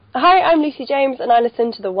Hi, I'm Lucy James, and I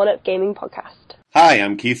listen to the One Up Gaming podcast. Hi,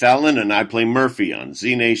 I'm Keith Allen, and I play Murphy on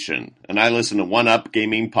Z Nation, and I listen to One Up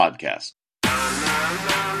Gaming podcast.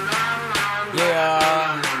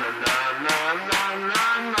 Yeah,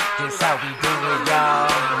 this how we do it,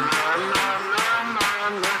 y'all.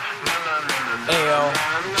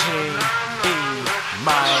 L-G-E,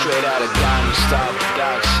 man. Straight out of Diamond Star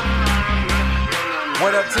Production.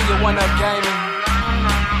 What up to you, One Up Gaming?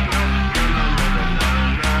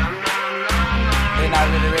 They're not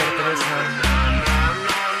really ready for this one.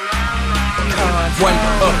 One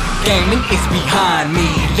Up Gaming is behind me.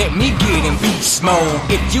 Let me get in beast mode.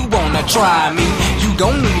 If you wanna try me, you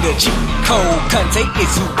don't need a cheat code. Conte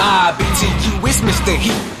is who I be. To you is Mr.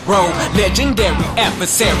 Hero, legendary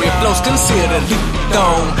adversary. Flows consider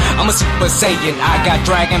lethal. I'm a Super Saiyan. I got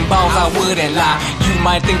Dragon Balls, I wouldn't lie. You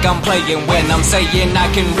might think I'm playing when I'm saying I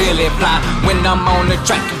can really fly. When I'm on the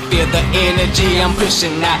track, you feel the energy I'm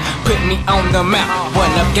pushing out. Put me on the map.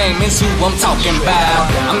 One Up Gaming is who I'm talking about.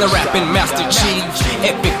 I'm the rapping Master Chief,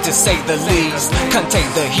 epic to say the least. Contain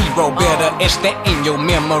the hero, better etch that in your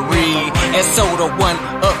memory. And so the One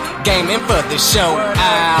Up Gaming for the show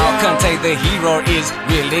out. Contain the hero is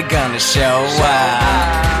really gonna show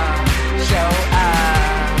out. Show out.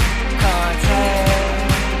 Contain.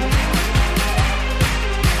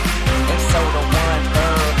 And so the One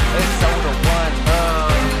Up. And so the One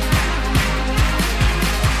Up.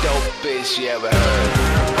 Dope bitch you ever heard.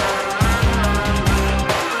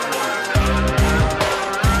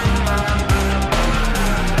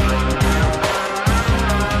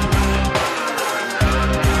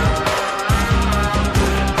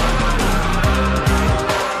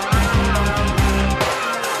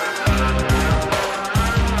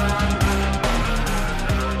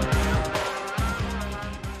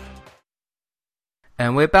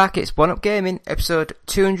 And we're back, it's One Up Gaming, episode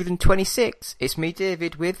 226. It's me,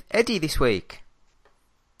 David, with Eddie this week.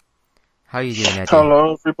 How are you doing, Eddie?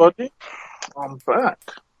 Hello, everybody. I'm back.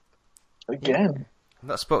 Again. I've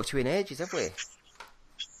not spoke to you in ages, have we?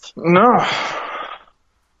 No.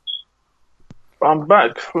 I'm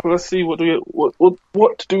back. Let's see, what do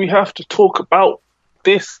we have to talk about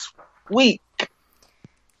this week?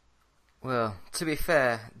 Well, to be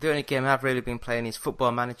fair, the only game I've really been playing is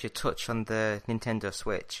Football Manager Touch on the Nintendo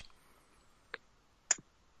Switch.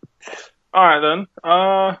 Alright then.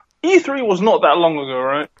 E3 was not that long ago,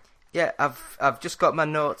 right? Yeah, I've just got my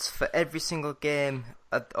notes for every single game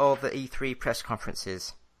at all the E3 press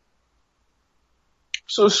conferences.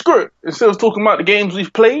 So screw it. Instead of talking about the games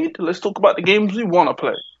we've played, let's talk about the games we want to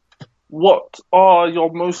play. What are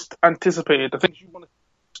your most anticipated?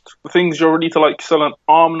 The things you're ready to sell an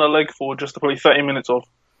arm and a leg for just to play 30 minutes of?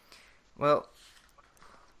 Well,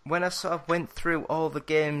 when I sort of went through all the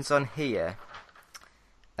games on here,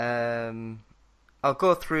 I'll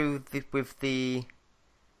go through with the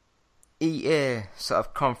EA sort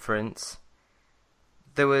of conference.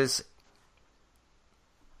 There was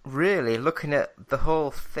really, looking at the whole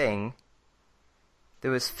thing, there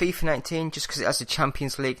was FIFA 19 just because it has a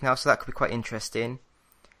Champions League now, so that could be quite interesting.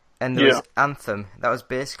 And there was Anthem. That was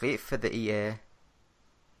basically it for the EA.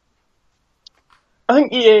 I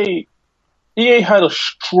think EA had a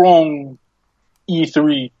strong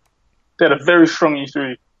E3. They had a very strong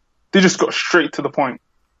E3. They just got straight to the point.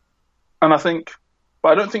 And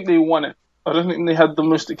but I don't think they won it. I don't think they had the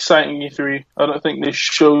most exciting E3. I don't think they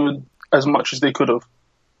showed as much as they could have.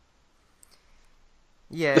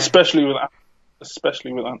 Yeah. Especially with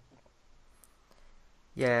Anthem.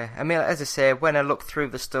 Yeah, I mean, as I say, when I look through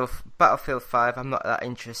the stuff, Battlefield 5, I'm not that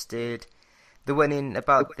interested. The one in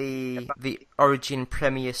about the Origin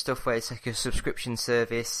Premier stuff where it's like a subscription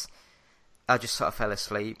service, I just sort of fell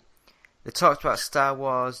asleep. They talked about Star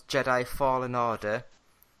Wars Jedi Fallen Order,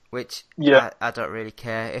 which I don't really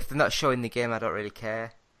care. If they're not showing the game, I don't really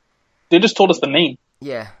care. They just told us the name.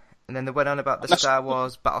 Yeah, and then they went on about the Star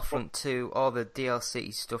Wars Battlefront 2, all the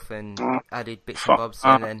DLC stuff, and added bits and bobs,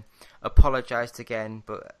 and then apologised again,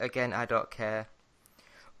 but again, I don't care.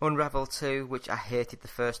 Unravel 2, which I hated the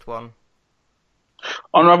first one.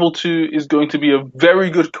 Unravel 2 is going to be a very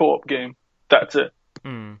good co-op game. That's it.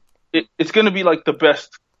 It's going to be like the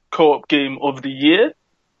best co-op game of the year.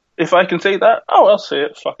 If I can say that, I'll say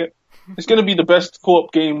it. Fuck it. It's going to be the best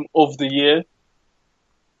co-op game of the year.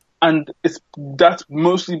 And that's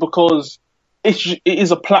mostly because it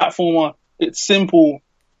is a platformer. It's simple,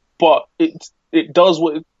 but it does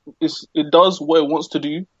what it wants to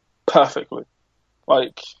do perfectly.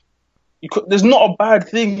 There's not a bad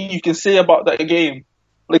thing you can say about that game.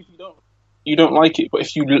 You don't like it, but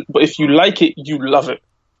if you like it, you love it.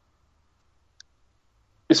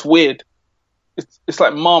 It's weird. It's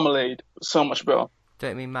like Marmalade, but so much better. Don't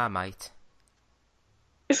you mean Marmite?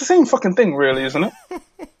 It's the same fucking thing, really, isn't it?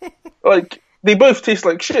 Like, they both taste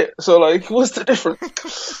like shit, so, like, what's the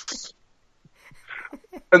difference?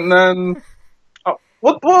 And then,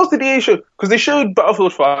 what else did EA show? Because they showed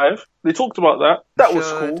Battlefield 5, they talked about that, that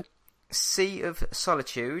was cool. Sea of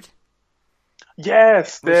Solitude.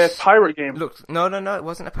 Yes, their pirate game. Look, no, it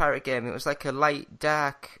wasn't a pirate game, it was like a light,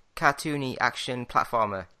 dark, cartoony action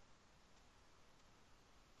platformer.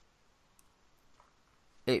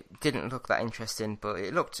 It didn't look that interesting, but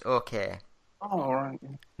it looked okay. Oh, right.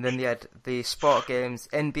 And then they had the sport games,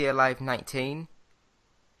 NBA Live 19.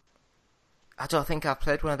 I don't think I've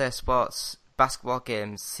played one of their sports basketball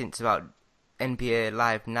games since about NBA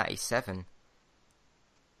Live 97.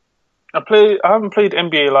 I haven't played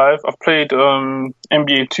NBA Live. I've played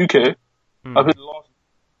NBA 2K. I played last,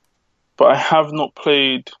 but I have not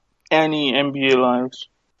played any NBA Lives.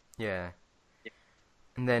 Yeah.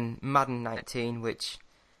 And then Madden 19, which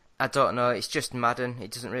I don't know. It's just Madden.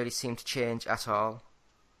 It doesn't really seem to change at all.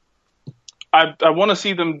 I want to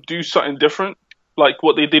see them do something different, like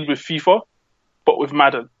what they did with FIFA, but with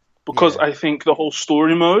Madden, because I think the whole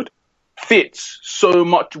story mode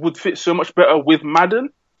would fit so much better with Madden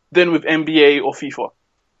than with NBA or FIFA.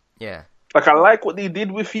 Yeah. Like, I like what they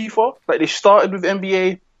did with FIFA. Like, they started with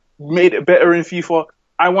NBA, made it better in FIFA.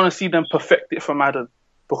 I want to see them perfect it for Madden,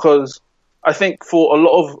 because I think for a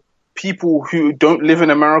lot of people who don't live in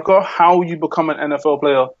America, how you become an NFL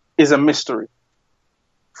player is a mystery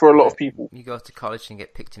for a lot of people. You go to college and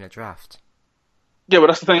get picked in a draft. Yeah, but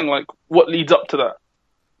that's the thing, like, what leads up to that?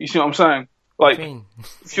 You see what I'm saying? Like,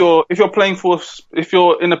 if you're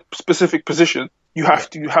in a specific position, you have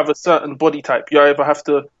to have a certain body type. You either have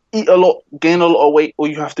to eat a lot, gain a lot of weight, or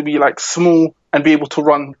you have to be, like, small and be able to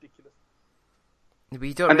run. But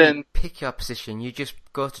you don't really pick your position. You just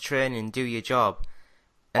go to training and do your job.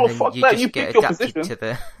 And then fuck you that. just You get pick your adapted position. to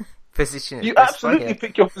the position. You absolutely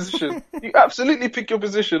pick your position. You absolutely pick your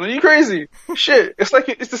position. Are you crazy? Shit. It's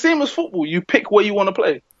the same as football. You pick where you want to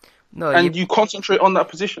play. No, and you concentrate on that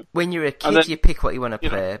position. When you're a kid, you pick what you want to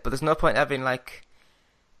play, but there's no point having, like,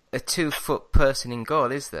 a 2-foot person in goal,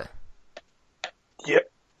 is there? Yeah.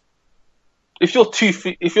 If you're 2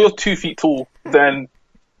 feet tall, then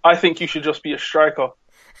I think you should just be a striker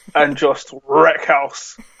and just wreck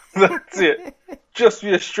house. That's it. Just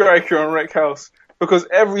be a striker and wreck house. Because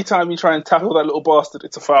every time you try and tackle that little bastard,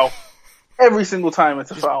 it's a foul. Every single time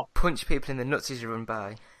it's a foul. Punch people in the nuts as you run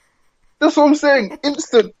by. That's what I'm saying.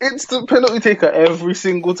 Instant penalty taker every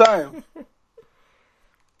single time.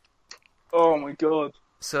 Oh my god.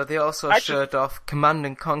 So they also showed off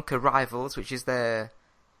Command & Conquer Rivals, which is their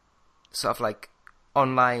sort of like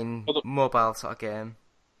online mobile sort of game.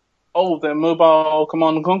 Oh, their mobile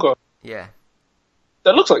Command & Conquer? Yeah.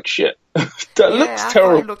 That looks like shit. Looks terrible. I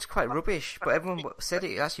thought it looked quite rubbish, but everyone said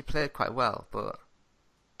it actually played quite well, but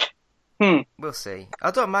we'll see.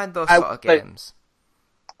 I don't mind those sort of games.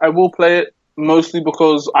 I will play it mostly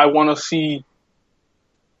because I want to see...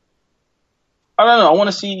 I don't know, I want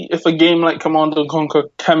to see if a game like Command & Conquer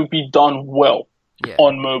can be done well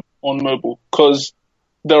on mobile. Because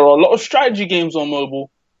there are a lot of strategy games on mobile.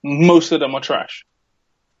 Most of them are trash.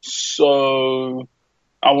 So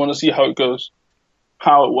I want to see how it goes.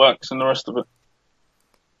 How it works and the rest of it.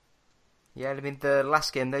 Yeah, I mean, the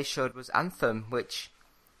last game they showed was Anthem, which,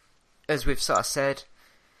 as we've sort of said,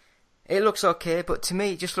 it looks okay, but to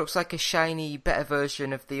me it just looks like a shiny, better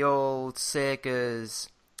version of the old Sega's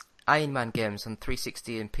Iron Man games on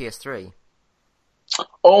 360 and PS3.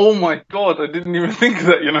 Oh my god, I didn't even think of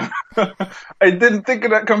that, you know. I didn't think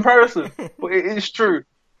of that comparison, but it is true.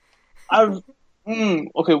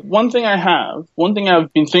 Okay, one thing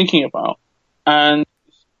I've been thinking about, and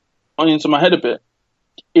on into my head a bit,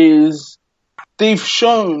 is they've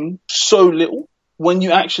shown so little when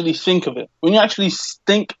you actually think of it. When you actually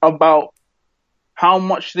think about how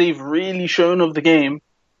much they've really shown of the game,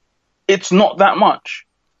 it's not that much.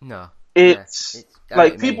 No. It's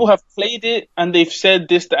like people have played it and they've said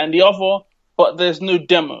this, that, and the other, but there's no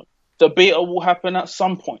demo. The beta will happen at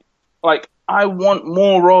some point. Like, I want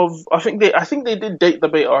more of... I think they did date the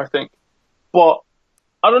beta, I think. But,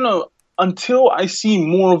 I don't know, until I see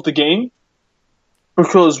more of the game,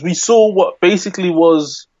 because we saw what basically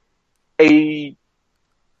was a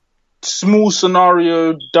small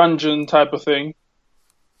scenario dungeon type of thing,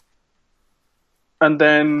 and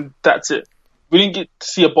then that's it. We didn't get to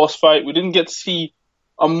see a boss fight. We didn't get to see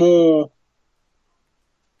a more...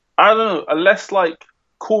 I don't know, a less, like,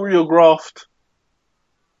 choreographed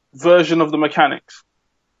version of the mechanics,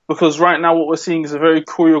 because right now what we're seeing is a very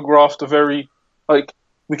choreographed, a very, like,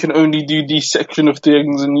 we can only do these section of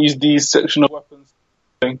things and use these section of weapons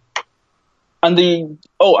thing. And they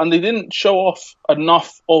didn't show off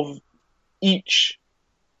enough of each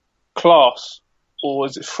class, or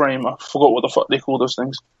is it frame? I forgot what the fuck they call those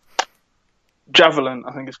things. Javelin,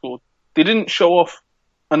 I think it's called. They didn't show off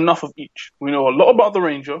enough of each. We know a lot about the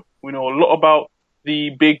Ranger. We know a lot about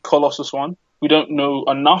the big Colossus one. We don't know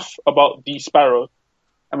enough about the Sparrow.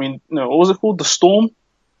 I mean, no, what was it called? The Storm?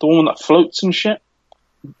 The one that floats and shit?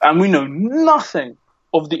 And we know nothing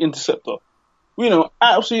of the Interceptor. We know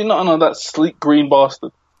absolutely nothing of that sleek green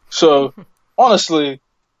bastard. So, honestly,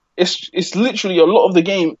 it's literally a lot of the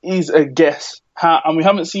game is a guess. And we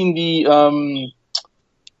haven't seen the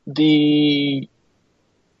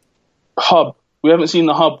hub. We haven't seen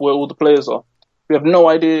the hub where all the players are. We have no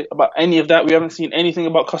idea about any of that. We haven't seen anything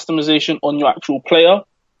about customization on your actual player.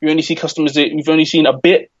 We've only seen a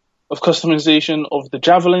bit of customization of the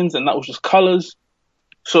javelins, and that was just colors.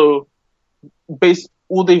 So,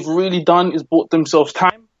 all they've really done is bought themselves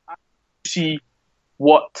time to see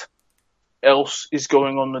what else is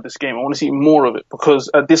going on with this game. I want to see more of it, because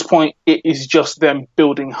at this point, it is just them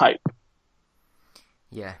building hype.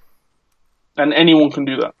 Yeah. And anyone can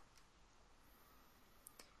do that.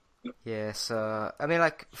 Yeah, so, I mean,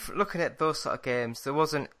 like, looking at those sort of games, there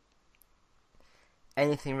wasn't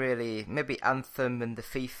anything really, maybe Anthem and the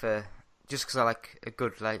FIFA, just because I like a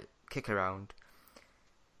good, like, kick around.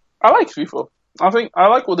 I like FIFA. I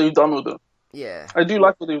like what they've done with it. Yeah. I do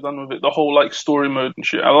like what they've done with it, the whole, like, story mode and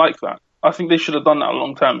shit. I like that. I think they should have done that a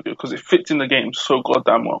long time ago, because it fits in the game so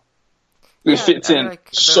goddamn well. It fits in like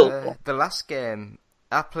so well. The last game,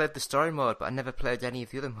 I played the story mode, but I never played any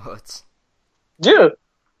of the other modes. Yeah.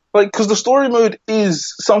 Like, because the story mode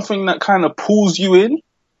is something that kind of pulls you in,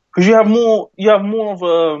 because you have more of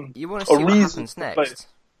a you want to see what happens next.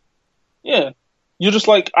 Yeah, you're just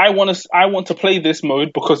like, I want to play this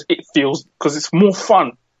mode because it's more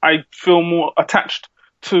fun. I feel more attached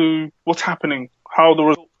to what's happening, how the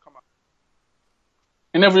results come out.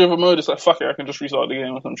 In every other mode, it's like, fuck it, I can just restart the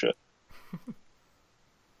game or some shit.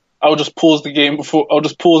 I'll just pause the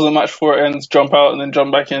match before it ends, jump out, and then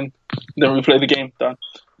jump back in, then replay the game. Done.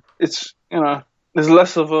 It's, there's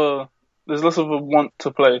less of a want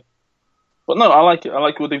to play. But no, I like it. I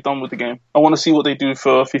like what they've done with the game. I want to see what they do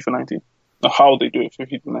for FIFA 19. Or how they do it for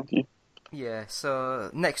FIFA 19. Yeah,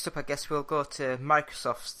 so next up I guess we'll go to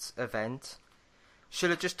Microsoft's event.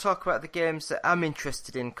 Should I just talk about the games that I'm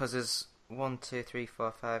interested in? Because there's 1, 2, 3,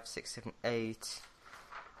 4, 5, 6, 7, 8,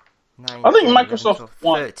 9, I think 10, Microsoft 11,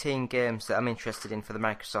 12, 13 games that I'm interested in for the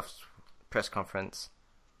Microsoft press conference.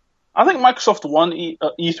 I think Microsoft won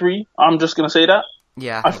E3. I'm just going to say that.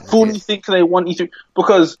 Yeah, I fully think they won E3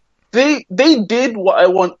 because they did what I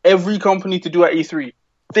want every company to do at E3.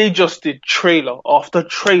 They just did trailer after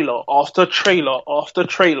trailer after trailer after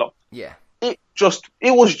trailer. Yeah. It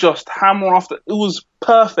was just hammer after. It was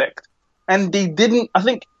perfect. And they didn't, I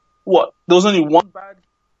think, there was only one bad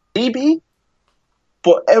maybe,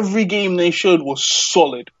 but every game they showed was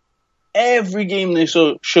solid. Every game they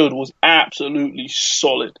showed was absolutely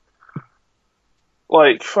solid.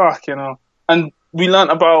 Like, fuck, And we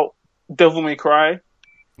learned about Devil May Cry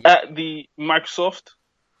at the Microsoft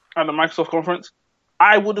conference.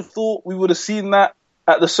 I would have thought we would have seen that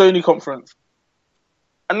at the Sony conference.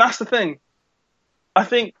 And that's the thing. I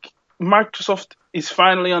think Microsoft is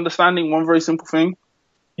finally understanding one very simple thing.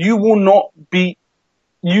 You will not beat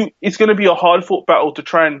it's going to be a hard-fought battle to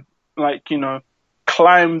try and,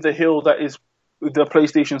 climb the hill that is the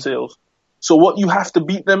PlayStation sales. So what you have to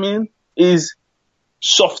beat them in is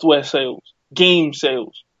software sales, game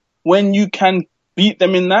sales. When you can beat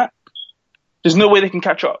them in that, there's no way they can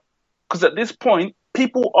catch up. Because at this point,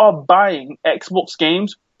 people are buying Xbox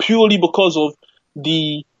games purely because of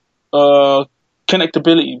the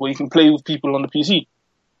connectability, where you can play with people on the PC.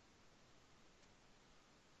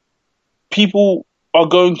 People are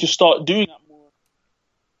going to start doing that more.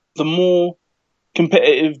 The more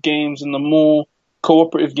competitive games and the more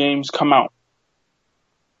cooperative games come out.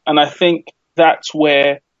 And I think that's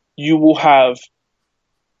where you will have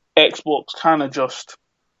Xbox kind of just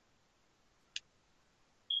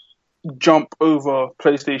jump over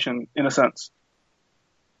PlayStation in a sense.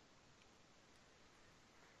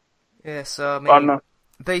 Yeah, so I mean,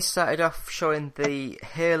 they started off showing the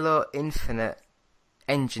Halo Infinite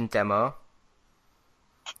engine demo.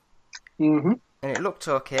 Mm-hmm. And it looked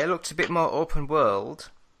okay. It looked a bit more open world.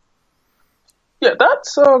 Yeah,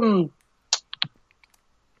 that's I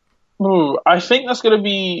think that's gonna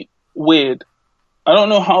be weird. I don't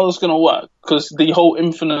know how it's gonna work because the whole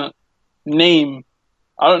Infinite name.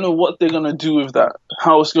 I don't know what they're gonna do with that.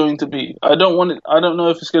 How it's going to be. I don't know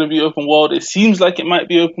if it's gonna be open world. It seems like it might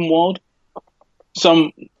be open world.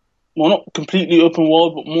 well, not completely open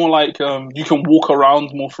world, but more like you can walk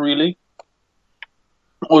around more freely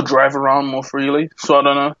or drive around more freely. So I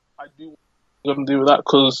don't know. I do want them to do that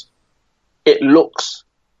because it looks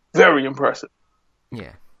very impressive.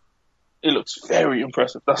 Yeah. It looks very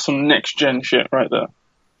impressive. That's some next gen shit right there.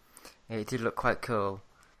 Yeah, it did look quite cool.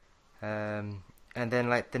 And then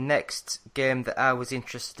like the next game that I was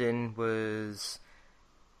interested in was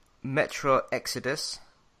Metro Exodus.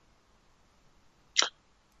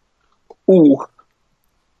 Ooh.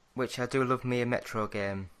 Which I do love me a Metro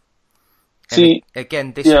game. See, and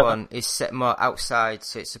again, this one is set more outside,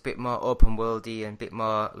 so it's a bit more open worldy and a bit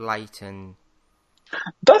more light and.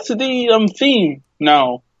 That's the theme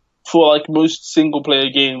now for like most single player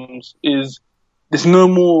games. Is there's no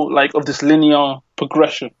more like of this linear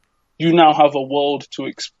progression. You now have a world to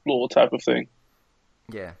explore type of thing.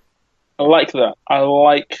 Yeah, I like that. I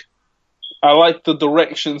like the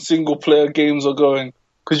direction single player games are going,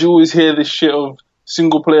 because you always hear this shit of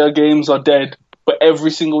single player games are dead. But every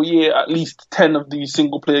single year, at least 10 of these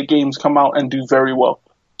single-player games come out and do very well.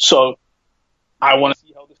 So, I want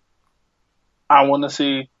to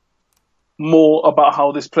see more about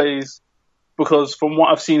how this plays, because from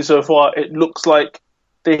what I've seen so far, it looks like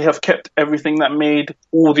they have kept everything that made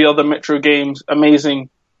all the other Metro games amazing,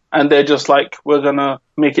 and they're just like, we're gonna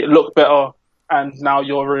make it look better, and now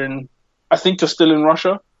I think you're still in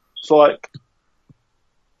Russia, so like...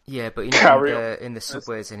 Yeah, but you're not in the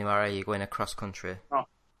subways anymore, are you? Going across country. No.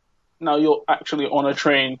 Now you're actually on a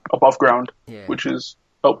train above ground, which is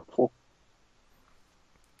helpful.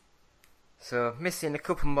 So, missing a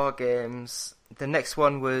couple more games. The next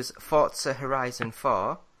one was Forza Horizon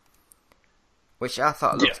 4, which I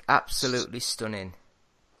thought looked absolutely stunning.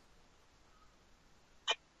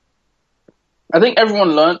 I think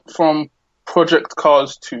everyone learnt from Project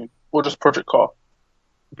Cars 2, or just Project Car,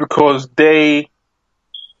 because they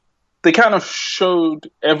kind of showed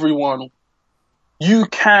everyone you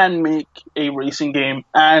can make a racing game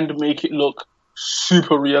and make it look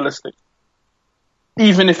super realistic.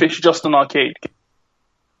 Even if it's just an arcade game.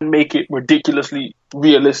 Make it ridiculously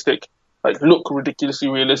realistic, like look ridiculously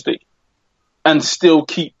realistic, and still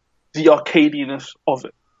keep the arcadiness of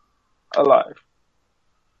it alive.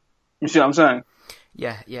 You see what I'm saying?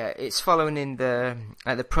 Yeah, it's following in the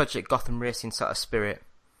Project Gotham Racing sort of spirit.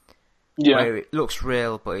 Yeah. Where it looks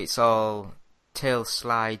real, but it's all tail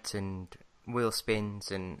slides and wheel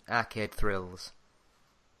spins and arcade thrills.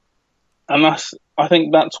 And I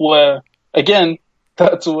think that's where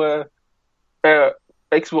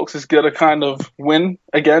Xbox is gonna kind of win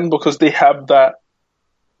again, because they have that.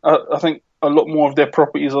 I think a lot more of their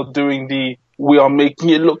properties are doing we are making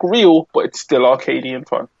it look real, but it's still arcadey and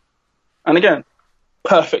fun. And again,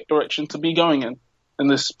 perfect direction to be going in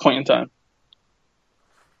this point in time.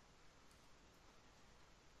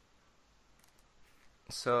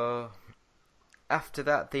 So, after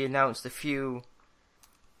that, they announced a few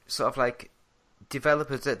sort of like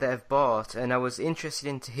developers that they've bought, and I was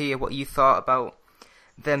interested to hear what you thought about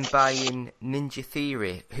them buying Ninja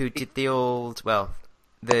Theory, who did the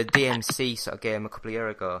DMC sort of game a couple of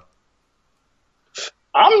years ago.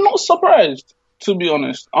 I'm not surprised, to be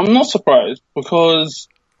honest. I'm not surprised, because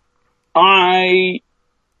I'm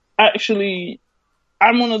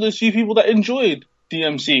one of those few people that enjoyed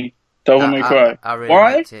DMC. Devil May Cry. I really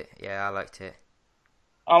liked it. Yeah, I liked it.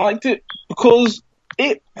 I liked it because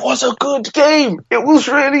it was a good game. It was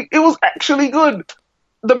actually good.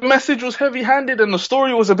 The message was heavy-handed and the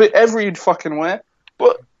story was a bit every fucking where,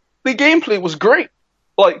 but the gameplay was great.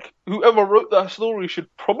 Like, whoever wrote that story should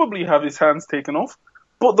probably have his hands taken off,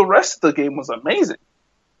 but the rest of the game was amazing.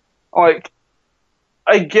 Like,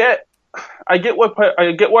 I get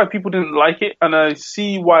why people didn't like it, and I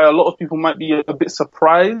see why a lot of people might be a bit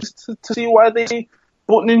surprised to see why they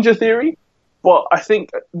bought Ninja Theory. But I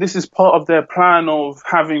think this is part of their plan of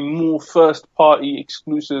having more first-party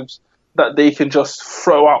exclusives that they can just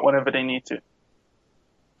throw out whenever they need to.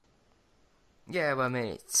 Yeah, well, I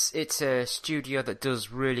mean, it's a studio that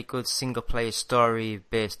does really good single-player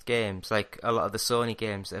story-based games, like a lot of the Sony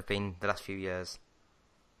games that have been the last few years.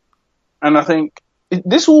 And I think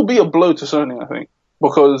this will be a blow to Sony, I think,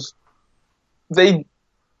 because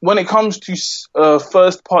when it comes to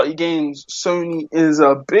first-party games, Sony is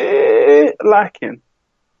a bit lacking.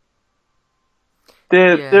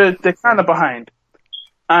 They're kind of behind,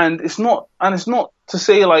 and it's not to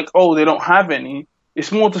say like, oh, they don't have any.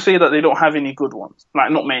 It's more to say that they don't have any good ones.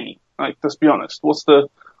 Like, not many. Like, let's be honest. What's the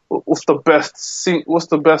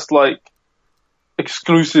best like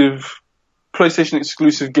exclusive PlayStation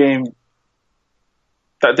exclusive game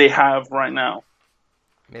that they have right now?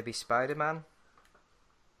 Maybe Spider-Man?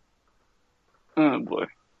 Oh boy.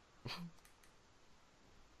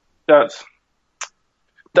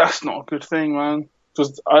 That's not a good thing, man.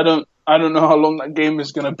 Because I don't know how long that game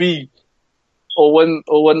is gonna be, or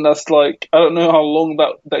when that's like, I don't know how long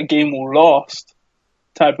that game will last,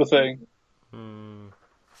 type of thing.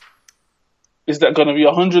 Is that gonna be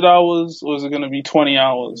 100 hours or is it gonna be 20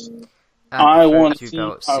 hours? I want to see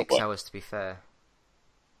about 6 hours, to be fair.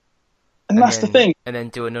 And that's the thing. And then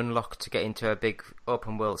do an unlock to get into a big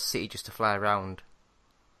open world city just to fly around.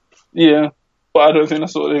 Yeah, but I don't think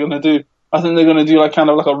that's what they're gonna do. I think they're gonna do like kind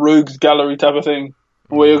of like a rogues gallery type of thing,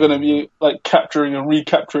 where you're gonna be like capturing and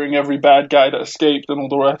recapturing every bad guy that escaped and all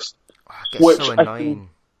the rest. Oh, it gets so annoying.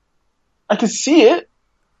 I can see it.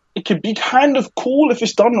 It could be kind of cool if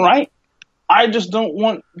it's done right. I just don't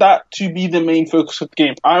want that to be the main focus of the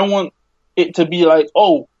game. I want it to be like,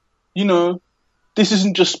 oh, you know, this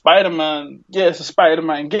isn't just Spider-Man. Yeah, it's a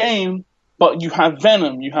Spider-Man game, but you have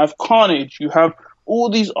Venom, you have Carnage, you have all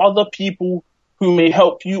these other people who may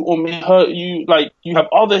help you or may hurt you. Like, you have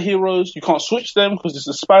other heroes. You can't switch them because it's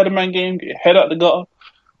a Spider-Man game. Get your head out the gutter.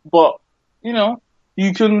 But, you know,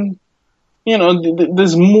 you can, you know,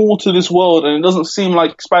 there's more to this world, and it doesn't seem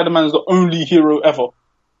like Spider-Man is the only hero ever.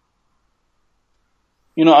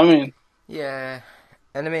 You know what I mean? Yeah.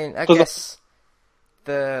 And I mean, I guess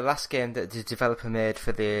the last game that the developer made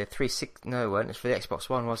for the 360... No, it wasn't. It was for the Xbox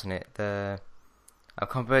One, wasn't it? I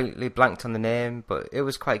completely blanked on the name, but it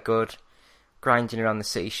was quite good. Grinding around the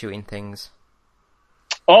city, shooting things.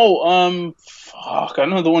 Oh, fuck! I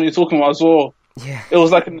know the one you're talking about as well. Yeah. It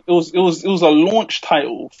was like it was a launch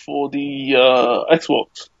title for the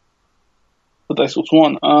Xbox, for the Xbox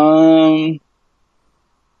One.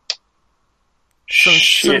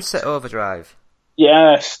 Sunset Overdrive.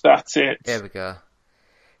 Yes, that's it. There we go.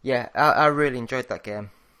 Yeah, I really enjoyed that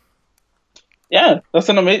game. Yeah, that's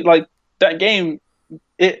an amazing. Like, that game,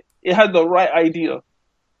 it had the right idea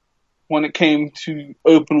when it came to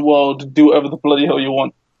open world, do whatever the bloody hell you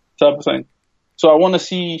want, type of thing. So I want to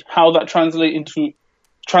see how that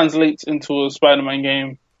translates into a Spider-Man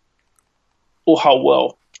game, or how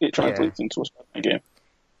well it translates into a Spider-Man game.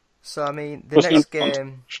 So I mean, the next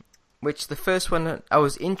game, which the first one I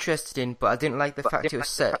was interested in, but I didn't like the fact it was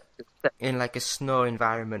set in like a snow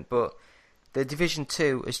environment. But the Division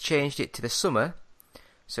 2 has changed it to the summer,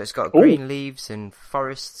 so it's got green leaves and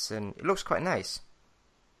forests, and it looks quite nice.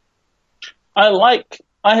 I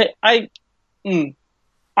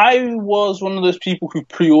was one of those people who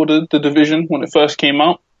pre-ordered The Division when it first came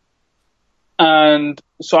out. And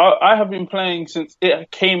so I have been playing since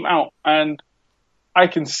it came out. And I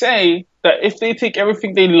can say that if they take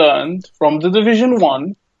everything they learned from The Division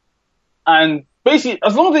 1, and basically,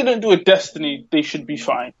 as long as they don't do a Destiny, they should be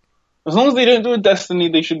fine. As long as they don't do a Destiny,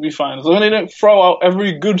 they should be fine. As long as they don't throw out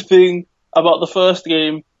every good thing about the first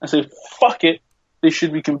game and say, fuck it, they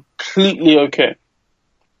should be completely okay.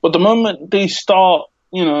 But the moment they start,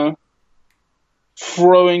 you know,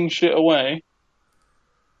 throwing shit away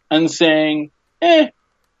and saying,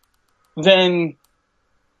 then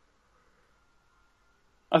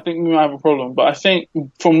I think we might have a problem. But I think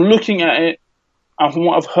from looking at it and from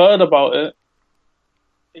what I've heard about it,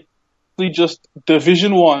 it's just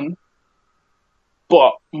Division 1,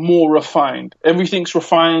 but more refined. Everything's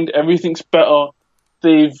refined, everything's better.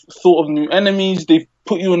 They've thought of new enemies. They've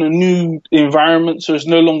put you in a new environment, so it's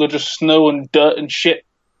no longer just snow and dirt and shit.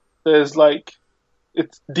 There's like,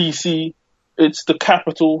 it's DC, it's the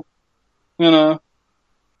capital, you know.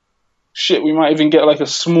 Shit, we might even get like a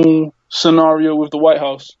small scenario with the White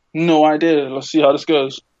House. No idea. Let's see how this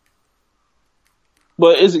goes.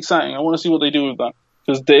 But it is exciting. I want to see what they do with that,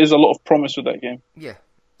 because there is a lot of promise with that game. Yeah.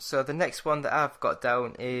 So the next one that I've got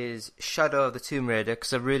down is Shadow of the Tomb Raider,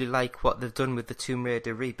 because I really like what they've done with the Tomb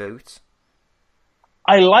Raider reboot.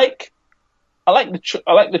 I like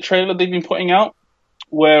the trailer they've been putting out,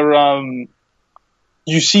 where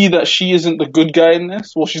you see that she isn't the good guy in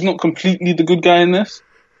this. Well, she's not completely the good guy in this.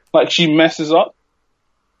 Like, she messes up,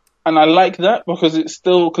 and I like that because it's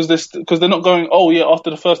still because they're not going, oh yeah, after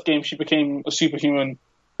the first game she became a superhuman,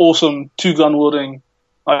 awesome 2-gun wielding,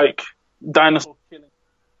 like dinosaur killing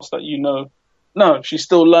that, you know. No, she's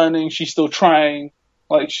still learning. She's still trying.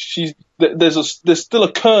 Like, there's still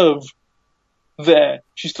a curve there.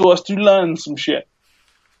 She still has to learn some shit,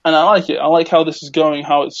 and I like it. I like how this is going,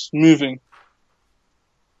 how it's moving.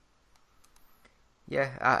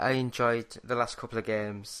 Yeah, I enjoyed the last couple of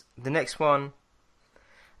games. The next one,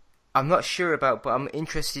 I'm not sure about, but I'm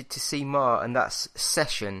interested to see more, and that's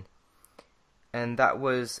Session. And that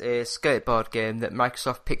was a skateboard game that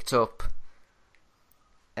Microsoft picked up.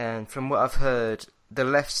 And from what I've heard, the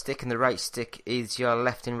left stick and the right stick is your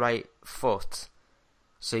left and right foot.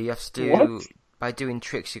 So you have to do by doing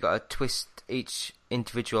tricks, you got to twist each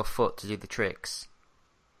individual foot to do the tricks.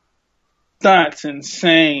 That's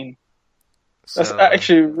insane. That's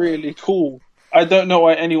actually really cool. I don't know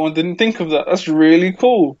why anyone didn't think of that. That's really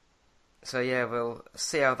cool. So yeah, we'll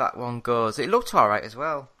see how that one goes. It looked alright as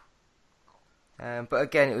well. But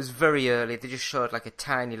again, it was very early. They just showed like a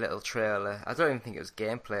tiny little trailer. I don't even think it was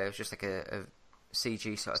gameplay. It was just like a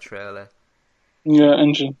CG sort of trailer. Yeah,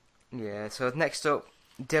 engine. Yeah, so next up,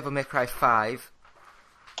 Devil May Cry 5.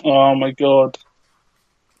 Oh my god.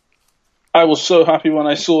 I was so happy when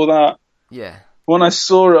I saw that. Yeah. When I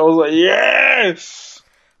saw it, I was like, yes!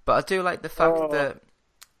 But I do like the fact that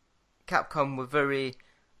Capcom were very...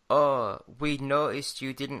 we noticed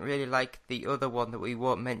you didn't really like the other one that we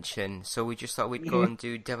won't mention, so we just thought we'd go and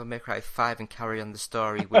do Devil May Cry 5 and carry on the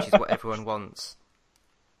story, which is what everyone wants.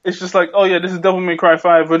 It's just like, oh yeah, this is Devil May Cry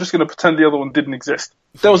 5, we're just going to pretend the other one didn't exist.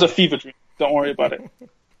 There was a fever dream, don't worry about it.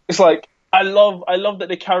 It's like, I love that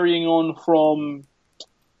they're carrying on from...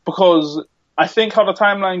 Because I think how the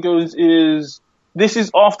timeline goes is, this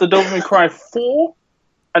is after Devil May Cry 4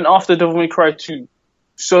 and after Devil May Cry 2.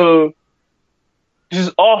 So... This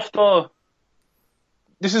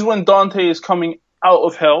is when Dante is coming out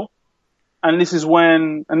of hell, and this is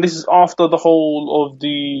after the whole of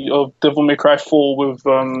Devil May Cry 4 with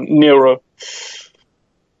Nero.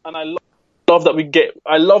 And I love that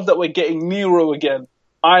we're getting Nero again.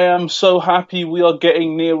 I am so happy we are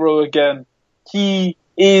getting Nero again. He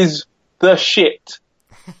is the shit.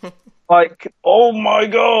 Like, oh my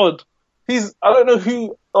god. I don't know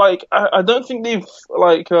who, like, I don't think they've,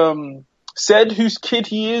 like, said whose kid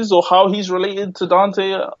he is or how he's related to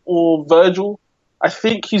Dante or Virgil. I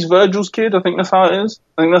think he's Virgil's kid. I think that's how it is.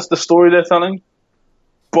 I think that's the story they're telling.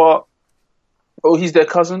 But, he's their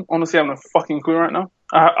cousin. Honestly, I have no fucking clue right now.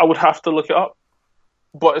 I would have to look it up.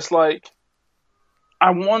 But it's like,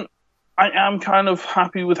 I am kind of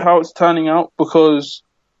happy with how it's turning out because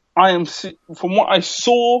from what I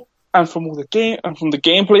saw and from the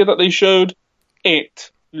gameplay that they showed,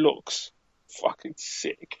 it looks fucking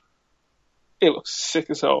sick. It looks sick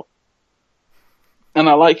as hell. And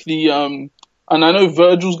I like and I know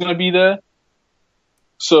Virgil's gonna be there.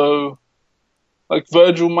 So, like,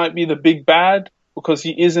 Virgil might be the big bad because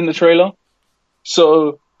he is in the trailer.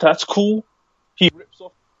 So, that's cool. He rips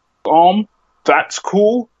off the arm. That's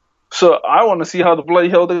cool. So, I want to see how the bloody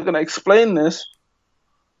hell they're gonna explain this.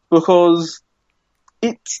 Because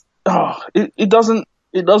it doesn't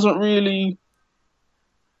really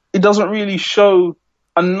show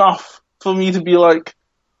enough for me to be like,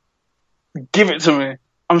 give it to me.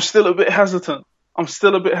 I'm still a bit hesitant.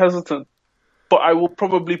 But I will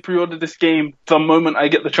probably pre-order this game the moment I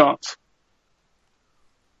get the chance.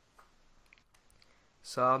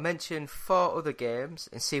 So I'll mention 4 other games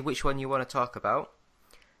and see which one you want to talk about.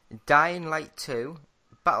 Dying Light 2,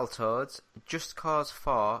 Battletoads, Just Cause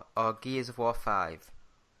 4, or Gears of War 5.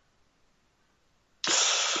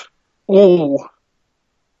 Ooh.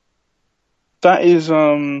 That is,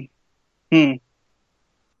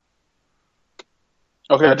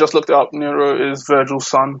 Okay, I just looked it up. Nero is Virgil's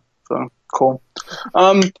son, so cool.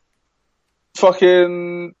 I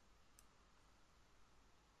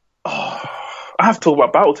have to talk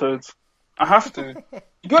about Battletoads. I have to.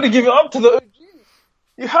 You got to give it up to the OG.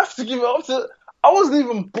 You have to give it up to. I wasn't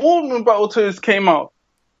even born when Battletoads came out.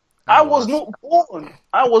 I was not born.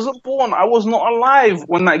 I wasn't born. I was not alive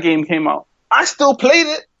when that game came out. I still played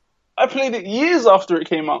it. I played it years after it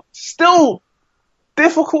came out. Still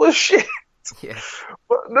difficult as shit. Yeah.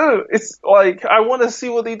 But no, it's like, I want to see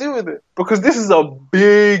what they do with it. Because this is a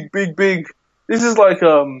big, this is like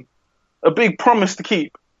a big promise to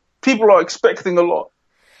keep. People are expecting a lot.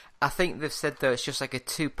 I think they've said though it's just like a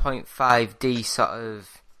 2.5D sort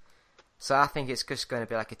of. So I think it's just going to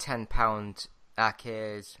be like a £10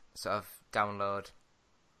 arcade sort of download.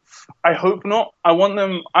 I hope not. I want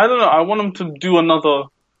them to do another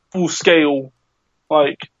full scale,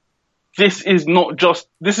 like, this isn't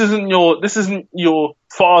your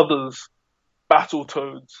father's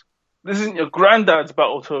Battletoads. This isn't your granddad's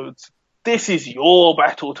Battletoads. This is your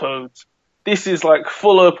Battletoads. This is like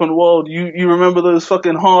full open world. You remember those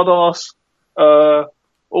fucking hard ass, what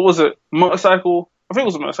was it? Motorcycle? I think it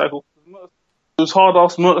was a motorcycle. Those hard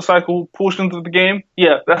ass motorcycle portions of the game.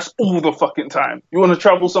 Yeah, that's all the fucking time. You want to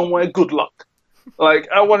travel somewhere? Good luck. Like,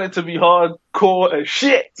 I want it to be hardcore as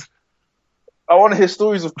shit. I want to hear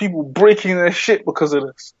stories of people breaking their shit because of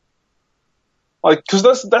this. Like, because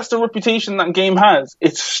that's the reputation that game has.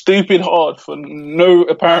 It's stupid hard for no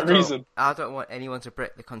apparent reason. I don't want anyone to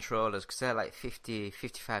break the controllers because they're like 50,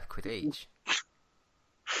 55 quid each.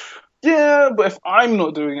 Yeah, but if I'm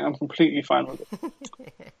not doing it, I'm completely fine with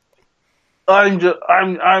it.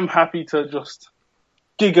 I'm happy to just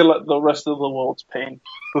giggle at the rest of the world's pain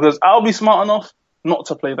because I'll be smart enough not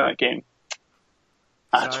to play that game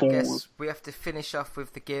at So I all. guess we have to finish off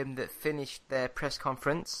with the game that finished their press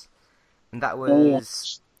conference, and that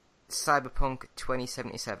was Cyberpunk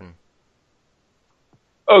 2077.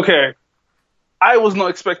 Okay, I was not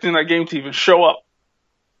expecting that game to even show up.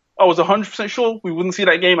 I was 100% sure we wouldn't see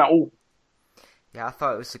that game at all. Yeah, I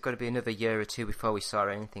thought it was going to be another year or two before we saw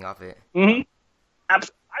anything of it. Mm-hmm. I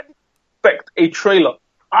didn't expect a trailer.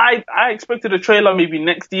 I expected a trailer maybe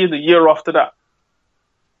next year, the year after that.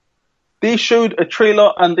 They showed a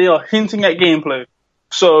trailer and they are hinting at gameplay.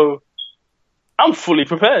 So, I'm fully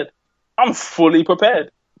prepared.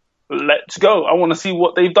 Let's go. I want to see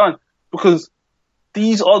what they've done. Because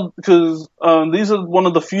these are one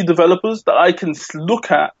of the few developers that I can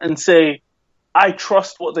look at and say, I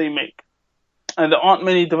trust what they make. And there aren't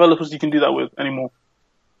many developers you can do that with anymore.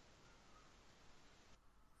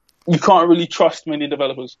 You can't really trust many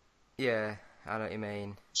developers. Yeah, I know what you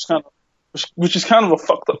mean. Which is kind of a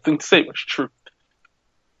fucked up thing to say, but it's true.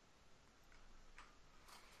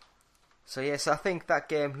 So yes, I think that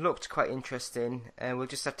game looked quite interesting, and we'll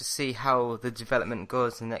just have to see how the development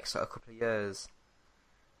goes in the next couple of years.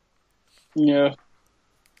 Yeah.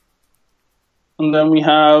 And then we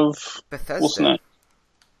have... Bethesda. What's next?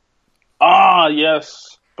 Ah,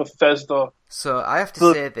 yes. Bethesda. So I have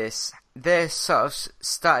to say this. They sort of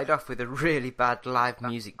started off with a really bad live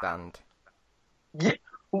music band. Yeah.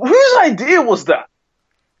 Whose idea was that?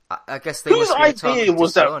 I guess they Whose idea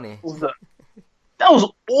was that? Sony. That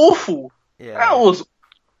was awful. Yeah. That was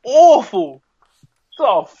awful.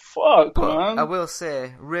 The fuck, But man? I will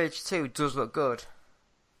say, Rage 2 does look good.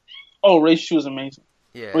 Oh, Rage 2 is amazing.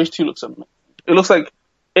 Yeah. Rage 2 looks amazing. It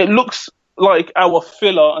looks like our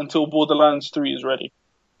filler until Borderlands 3 is ready.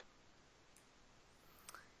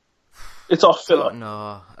 It's our filler.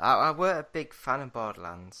 No, I weren't a big fan of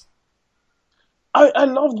Borderlands. I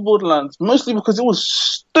loved Borderlands, mostly because it was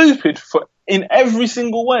stupid in every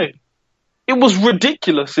single way. It was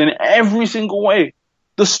ridiculous in every single way.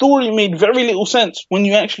 The story made very little sense when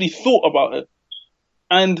you actually thought about it.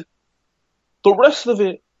 And the rest of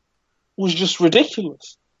it was just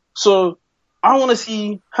ridiculous. So I want to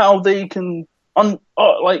see how they can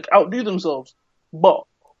outdo themselves. But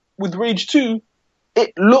with Rage 2,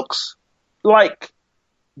 it looks like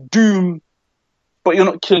Doom, but you're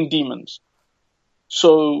not killing demons.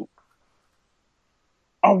 So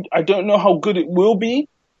I don't know how good it will be,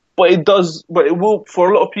 but it will, for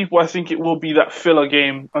a lot of people, I think it will be that filler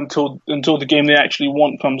game until the game they actually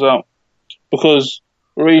want comes out. Because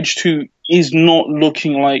Rage 2 is not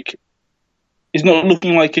looking like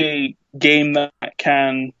a game that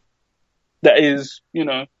is,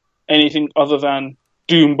 anything other than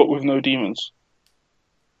Doom but with no demons.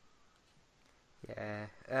 Yeah.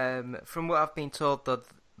 From what I've been told, though,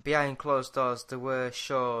 behind closed doors, they were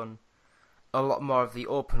shown a lot more of the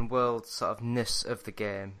open world sort of ness of the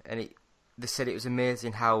game, and they said it was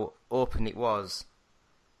amazing how open it was.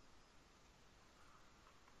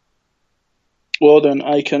 Well, then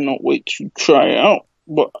I cannot wait to try it out.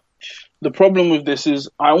 But the problem with this is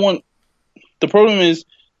there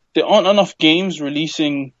aren't enough games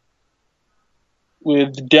releasing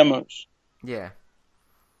with demos. Yeah.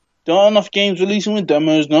 There aren't enough games releasing with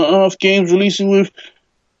demos, not enough games releasing with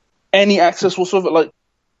any access whatsoever. Like,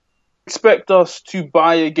 expect us to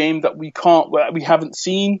buy a game that we haven't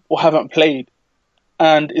seen or haven't played.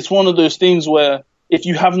 And it's one of those things where if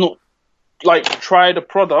you have not tried a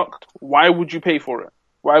product, why would you pay for it?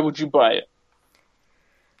 Why would you buy it?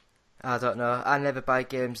 I don't know. I never buy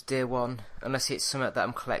games day one unless it's something that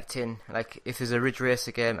I'm collecting. Like, if there's a Ridge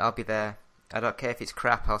Racer game, I'll be there. I don't care if it's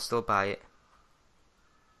crap, I'll still buy it.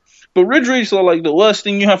 But Ridge Racer, the worst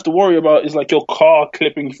thing you have to worry about is your car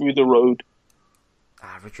clipping through the road.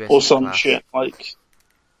 Ridge Racer or some class. shit.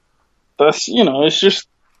 That's, it's just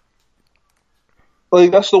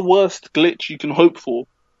that's the worst glitch you can hope for.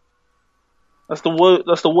 That's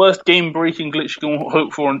the worst game breaking glitch you can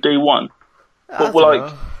hope for on day one. But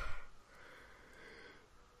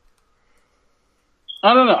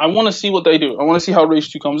I don't know. I want to see what they do. I want to see how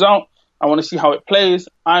Rage 2 comes out. I want to see how it plays.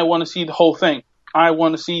 I want to see the whole thing. I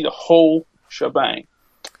want to see the whole shebang.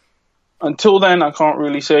 Until then, I can't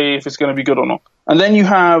really say if it's going to be good or not. And then you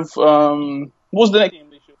have, what's the next game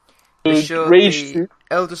they showed? They showed Rage the 2.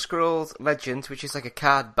 Elder Scrolls Legends, which is like a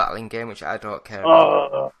card battling game, which I don't care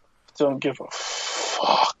about. Don't give a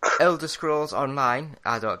fuck. Elder Scrolls Online,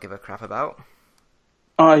 I don't give a crap about.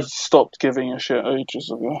 I stopped giving a shit ages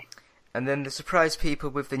ago. And then they surprised people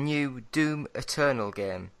with the new Doom Eternal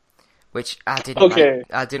game, which I didn't like.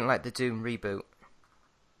 I didn't like the Doom reboot.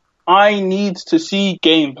 I need to see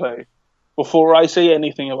gameplay before I say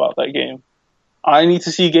anything about that game. I need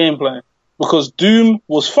to see gameplay. Because Doom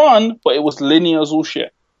was fun, but it was linear as all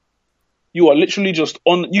shit. You are literally just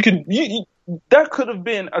on. That could have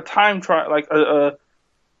been a time trial, like what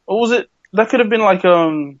was it? That could have been like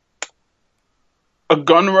a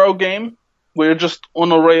gun rail game where you're just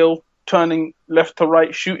on a rail, turning left to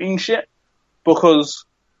right, shooting shit. Because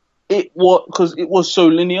it was so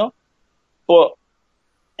linear. But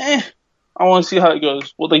I want to see how it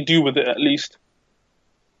goes. What they do with it at least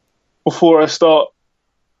before I start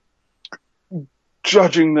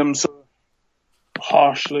judging them so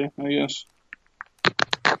harshly, I guess.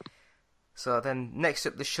 So then, next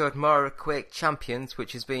up, they showed more of Quake Champions,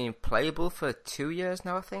 which has been playable for 2 years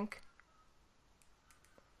now, I think.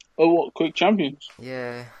 Oh, what, Quake Champions?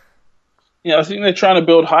 Yeah. Yeah, I think they're trying to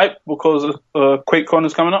build hype because QuakeCon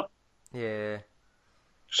is coming up. Yeah.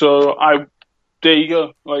 So, there you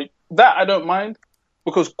go. Like, that I don't mind,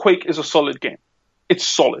 because Quake is a solid game. It's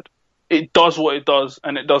solid. It does what it does,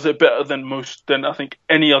 and it does it better than I think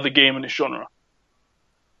any other game in this genre.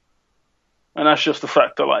 And that's just a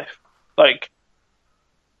fact of life. Like,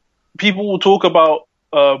 people will talk about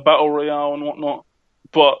Battle Royale and whatnot,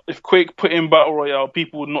 but if Quake put in Battle Royale,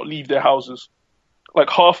 people would not leave their houses. Like,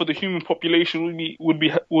 half of the human population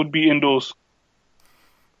would be indoors.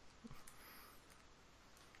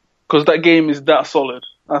 Because that game is that solid.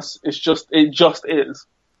 It just is.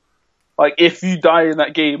 Like, if you die in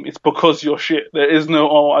that game, it's because you're shit. There is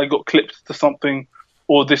no, I got clipped to something,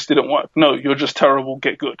 or this didn't work. No, you're just terrible,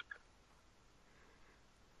 get good.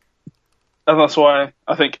 And that's why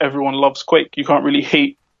I think everyone loves Quake. You can't really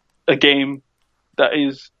hate a game that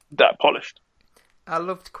is that polished. I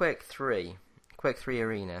loved Quake 3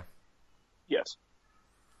 Arena. Yes.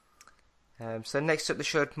 So next up, they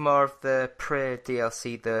showed more of the Prey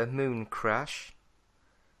DLC, the Moon Crash.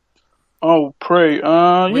 Oh, Prey,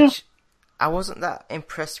 yeah. I wasn't that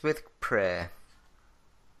impressed with Prey.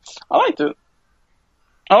 I liked it.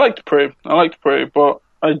 I liked Prey, but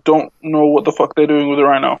I don't know what the fuck they're doing with it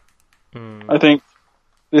right now. I think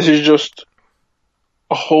this is just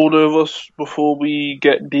a holdover before we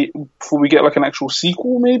get like an actual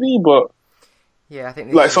sequel, maybe. But yeah, I think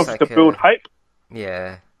this like is something to build hype.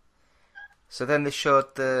 Yeah. So then they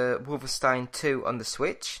showed the Wolfenstein 2 on the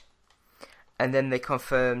Switch, and then they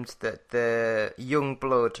confirmed that the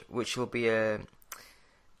Youngblood, which will be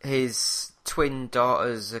his twin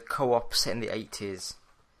daughter's co-op set in the 80s.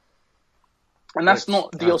 And that's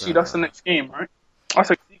not DLC. That's the next game, right? That's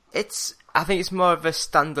like. I think it's more of a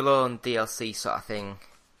standalone DLC sort of thing.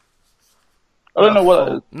 I don't know what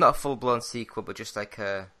that is. Not a full-blown sequel, but just like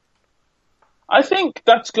a... I think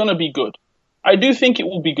that's gonna be good. I do think it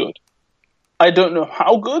will be good. I don't know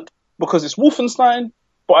how good, because it's Wolfenstein,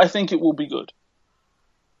 but I think it will be good.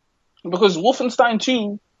 Because Wolfenstein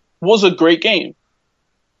 2 was a great game.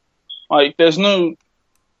 Like, there's no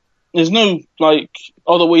like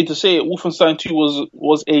other way to say it. Wolfenstein 2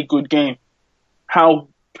 was a good game.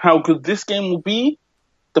 How good this game will be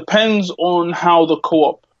depends on how the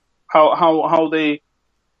co-op, how they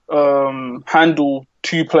handle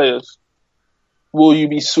two players. Will you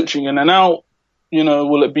be switching in and out? You know,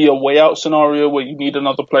 will it be a way out scenario where you need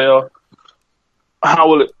another player? How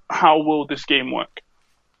will this game work?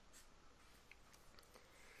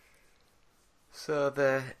 So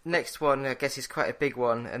the next one, I guess, is quite a big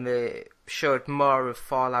one, and they showed more of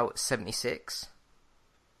Fallout 76.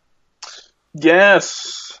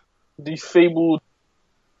 Yes, the fabled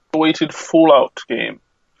awaited Fallout game.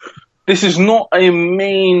 This is not a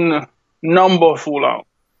main number Fallout.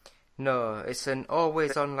 No, it's an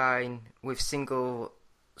always online with single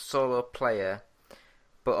solo player,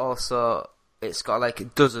 but also it's got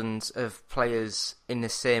like dozens of players in the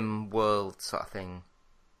same world sort of thing.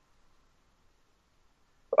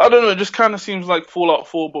 I don't know, it just kind of seems like Fallout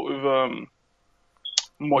 4 but with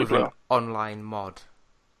multiplayer. With an online mod.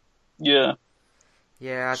 Yeah.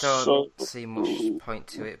 Yeah, I don't see much point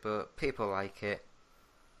to it, but people like it.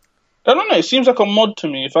 I don't know, it seems like a mod to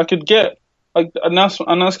me. If I could get like, and that's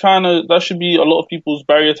kind of, that should be a lot of people's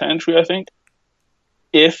barrier to entry, I think.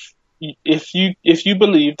 If you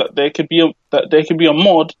believe that there could be a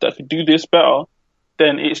mod that could do this better,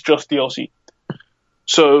 then it's just DLC.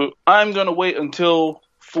 So I'm gonna wait until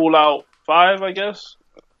Fallout 5, I guess,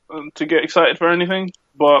 to get excited for anything.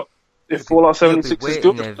 But if Fallout 76 is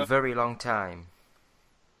good, a very long time.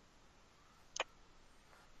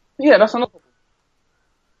 Yeah, that's another.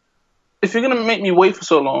 If you're gonna make me wait for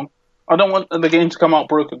so long, I don't want the game to come out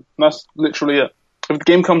broken. That's literally it. If the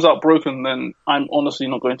game comes out broken, then I'm honestly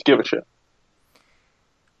not going to give a shit.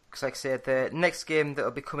 Because like I said, the next game that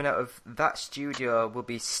will be coming out of that studio will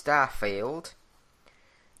be Starfield,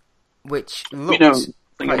 which looks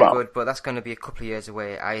quite good, but that's going to be a couple of years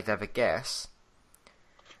away, I'd ever guess.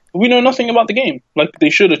 We know nothing about the game. Like, they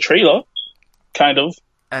showed a trailer, kind of.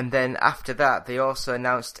 And then after that, they also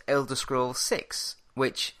announced Elder Scrolls 6,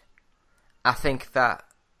 which I think that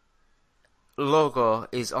logo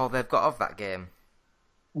is all they've got of that game.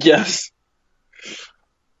 Yes.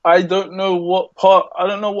 I don't know what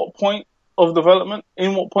point of development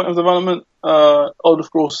Elder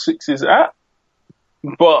Scrolls 6 is at,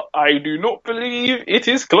 but I do not believe it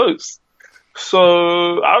is close.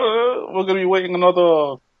 So, I don't know, we're going to be waiting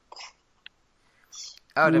another...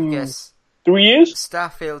 I would have guessed 3 years?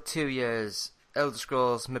 Starfield 2 years, Elder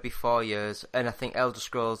Scrolls maybe 4 years, and I think Elder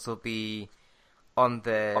Scrolls will be on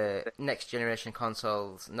the next generation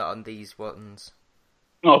consoles, not on these ones.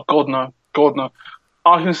 Oh, God no. God no.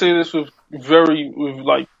 I can say this with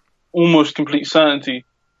like almost complete certainty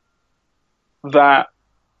that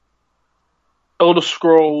Elder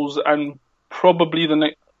Scrolls and probably the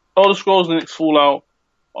next Fallout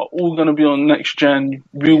are all going to be on next gen.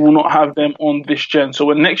 We will not have them on this gen. So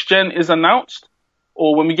when next gen is announced,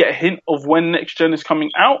 or when we get a hint of when next gen is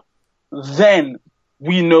coming out, then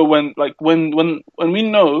we know when we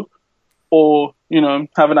know, or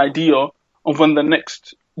have an idea of when the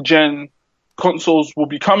next gen consoles will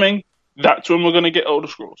be coming. That's when we're going to get Elder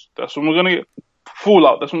Scrolls. That's when we're going to get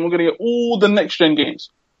Fallout. That's when we're going to get all the next gen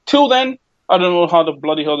games. Till then, I don't know how the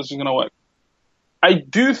bloody hell this is going to work. I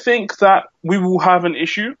do think that we will have an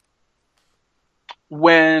issue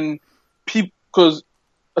when people, because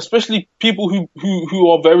especially people who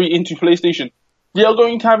are very into PlayStation, they are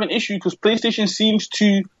going to have an issue because PlayStation seems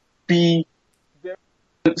to be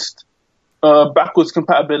against backwards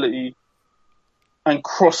compatibility and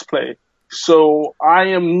crossplay. So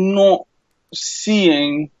I'm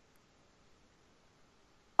seeing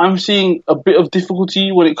a bit of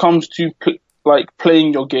difficulty when it comes to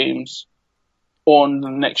playing your games on the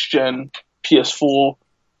next gen PS4,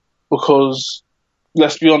 because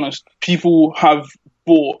let's be honest, people have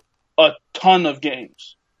bought a ton of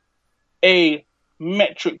games, a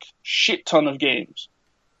metric shit ton of games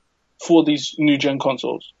for these new gen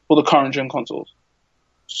consoles, for the current gen consoles.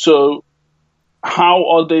 So how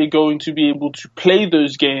are they going to be able to play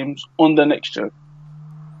those games on the next gen?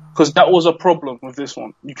 Because that was a problem with this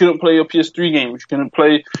one. You couldn't play your PS3 games. You couldn't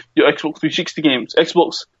play your Xbox 360 games.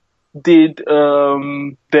 Xbox did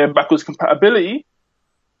their backwards compatibility,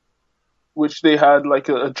 which they had like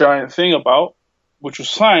a giant thing about, which was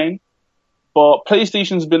fine. But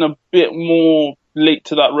PlayStation's been a bit more late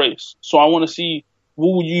to that race. So I want to see,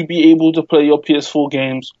 will you be able to play your PS4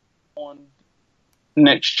 games on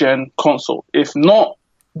next gen console? If not,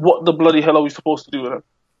 what the bloody hell are we supposed to do with it?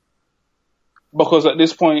 Because at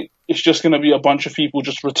this point, it's just going to be a bunch of people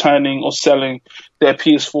just returning or selling their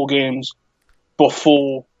PS4 games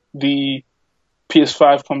before the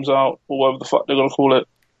PS5 comes out, or whatever the fuck they're going to call it.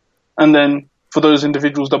 And then for those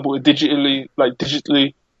individuals that bought it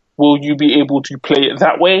digitally, will you be able to play it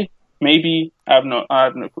that way? Maybe. I have no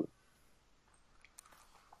clue.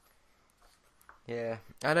 Yeah,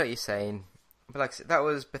 I know what you're saying. But like I said, that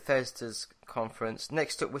was Bethesda's conference.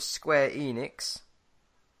 Next up was Square Enix.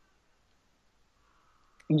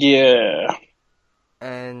 Yeah.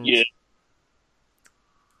 And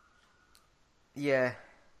yeah.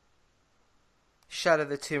 Shadow of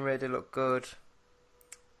the Tomb Raider looked good.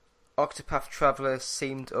 Octopath Traveler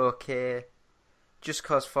seemed okay. Just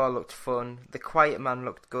Cause 4 looked fun. The Quiet Man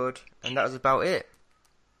looked good. And that was about it.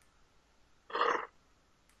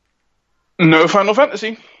 No Final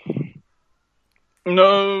Fantasy.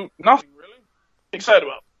 No, nothing really. Excited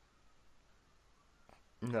about.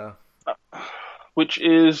 No. Which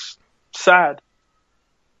is sad.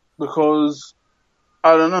 Because,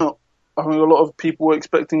 I don't know, I think a lot of people were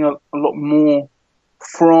expecting a lot more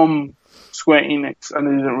from Square Enix, and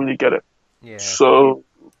they didn't really get it. Yeah. So,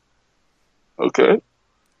 okay.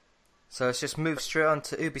 So let's just move straight on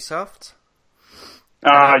to Ubisoft.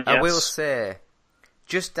 Yes. I will say,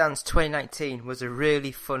 Just Dance 2019 was a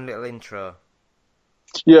really fun little intro.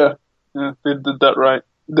 Yeah, they did that right.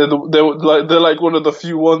 They're like one of the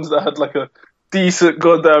few ones that had like a decent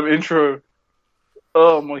goddamn intro.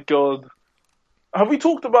 Oh my god. Have we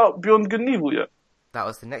talked about Beyond Good and Evil yet? That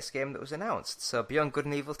was the next game that was announced, so Beyond Good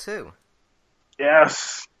and Evil 2.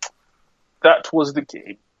 Yes. That was the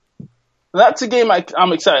game. That's a game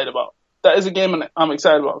I'm excited about. That is a game I'm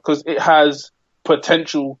excited about because it has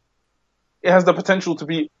potential. It has the potential to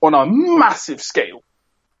be on a massive scale.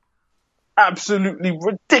 Absolutely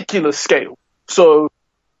ridiculous scale. So,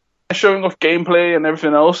 showing off gameplay and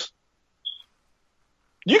everything else,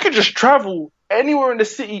 you could just travel anywhere in the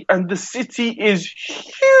city, and the city is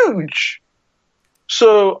huge.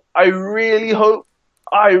 So I really hope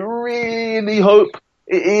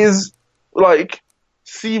it is like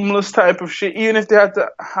seamless type of shit. Even if they have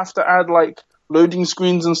to add like loading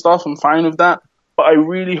screens and stuff, I'm fine with that. But I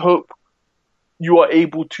really hope you are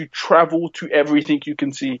able to travel to everything you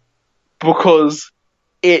can see, because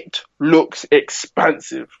it looks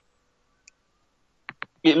expansive.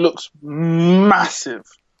 It looks massive.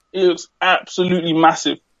 It looks absolutely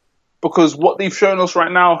massive, because what they've shown us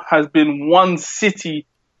right now has been one city,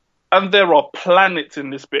 and there are planets in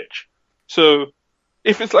this bitch. So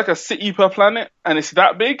if it's like a city per planet and it's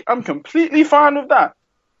that big, I'm completely fine with that.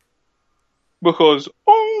 Because,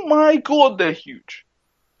 oh my god, they're huge.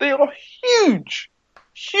 They are huge.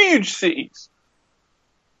 Huge cities.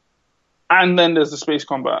 And then there's the space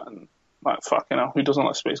combat, and like, fucking hell, who doesn't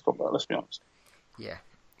like space combat, let's be honest. Yeah.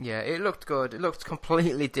 Yeah, it looked good. It looked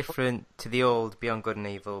completely different to the old Beyond Good and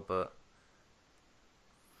Evil, but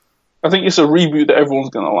I think it's a reboot that everyone's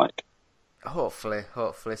gonna like. Hopefully.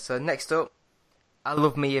 So next up, I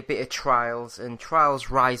love me a bit of Trials, and Trials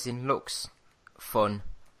Rising looks fun.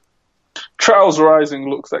 Trials Rising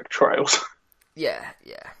looks like Trials. Yeah.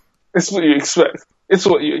 It's what you expect.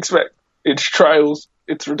 It's Trials.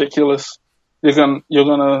 It's ridiculous. You're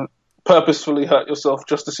gonna purposefully hurt yourself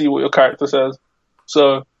just to see what your character says.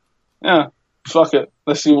 So, yeah, fuck it.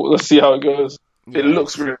 Let's see how it goes. Yeah. It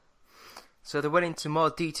looks great. So they went into more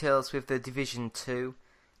details with the Division 2,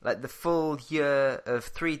 like the full year of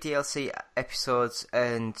 3 DLC episodes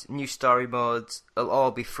and new story modes will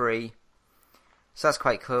all be free. So that's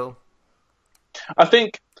quite cool. I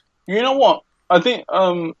think, you know what? I think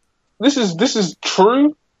this is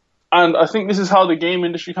true, and I think this is how the game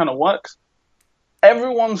industry kind of works.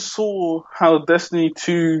 Everyone saw how Destiny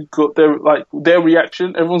 2 got their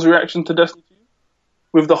reaction, everyone's reaction to Destiny 2,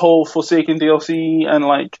 with the whole Forsaken DLC and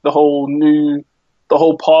like the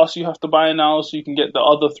whole pass you have to buy now so you can get the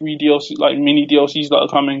other 3 DLC, like mini DLCs that are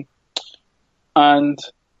coming. And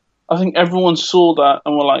I think everyone saw that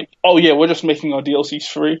and were like, oh yeah, we're just making our DLCs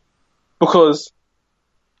free. Because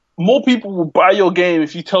more people will buy your game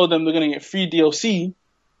if you tell them they're going to get free DLC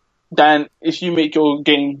than if you make your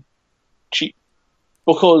game cheap.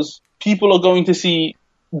 Because people are going to see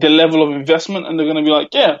the level of investment and they're going to be like,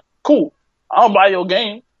 yeah, cool, I'll buy your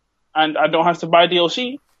game and I don't have to buy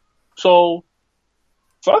DLC. So,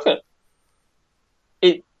 fuck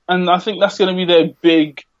it. And I think that's going to be their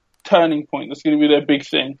big turning point. That's going to be their big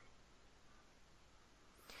thing.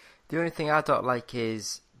 The only thing I don't like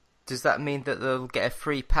is, does that mean that they'll get a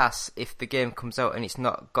free pass if the game comes out and it's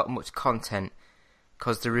not got much content?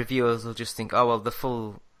 Because the reviewers will just think, oh, well, the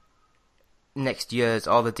full next year's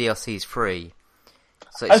all the DLC is free,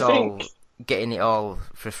 so it's all getting it all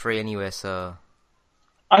for free anyway. So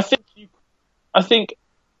I think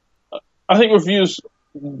reviews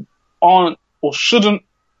aren't or shouldn't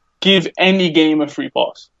give any game a free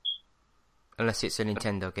pass unless it's a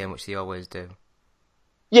Nintendo game, which they always do.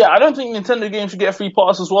 Yeah, I don't think Nintendo games should get a free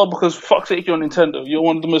pass as well, because fuck's sake, you're Nintendo. You're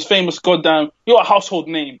one of the most famous you're a household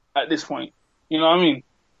name at this point. You know what I mean?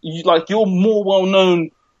 You're more well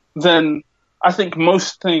known than I think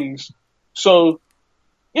most things. So,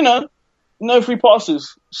 no free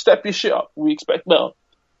passes. Step your shit up. We expect better.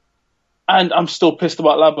 And I'm still pissed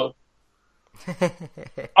about Labo.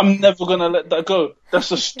 I'm never going to let that go. That's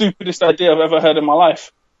the stupidest idea I've ever heard in my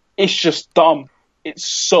life. It's just dumb. It's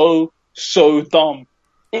so dumb.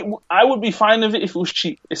 I would be fine with it if it was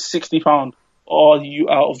cheap. It's £60. Are you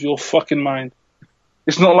out of your fucking mind?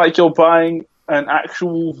 It's not like you're buying an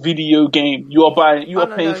actual video game. You are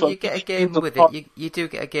paying for. You get a game with it. You do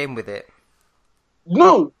get a game with it.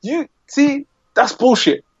 No, you see, that's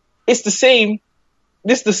bullshit. It's the same.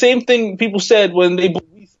 This is the same thing people said when they bought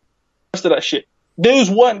the rest of that shit. Those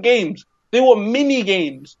weren't games. They were mini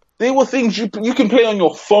games. They were things you can play on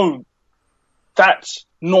your phone. That's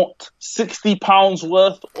not £60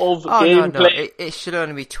 worth of gameplay. No. It should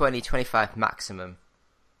only be 20-25 maximum.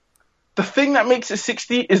 The thing that makes it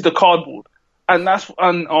 60 is the cardboard. And that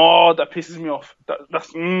pisses me off.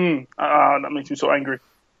 That makes me so angry.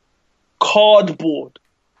 Cardboard.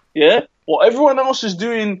 Yeah? While everyone else is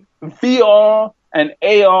doing VR and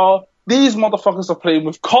AR, these motherfuckers are playing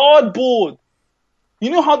with cardboard.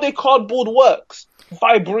 You know how their cardboard works?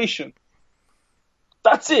 Vibration.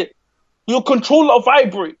 That's it. Your controller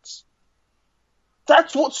vibrates.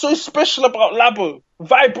 That's what's so special about Labo.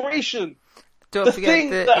 Vibration. Don't forget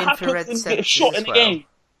the infrared sensors as well.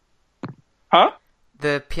 Huh?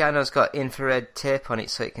 The piano's got infrared tape on it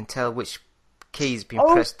so it can tell which key's been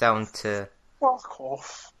pressed down to Fuck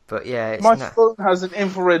off. But yeah, it's My not... phone has an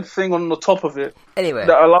infrared thing on the top of it Anyway,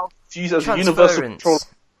 that allows you to use it as a universal controller.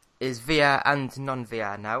 Transference is VR and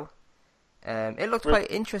non-VR now. It looked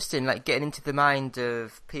quite interesting, like getting into the mind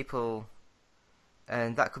of people,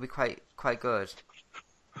 and that could be quite good.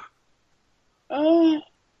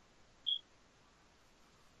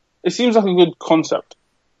 It seems like a good concept.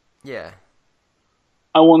 Yeah.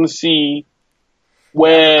 I want to see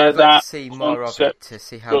where I'd like that to see more of it to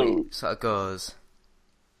see how it sort of goes.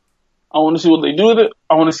 I want to see what they do with it.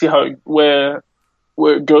 I want to see where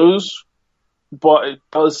it goes, but it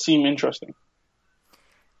does seem interesting.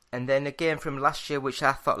 And then a game from last year which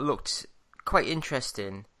I thought looked quite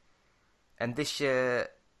interesting, and this year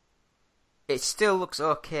it still looks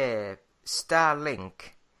okay.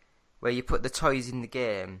 Starlink, where you put the toys in the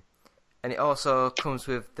game, and it also comes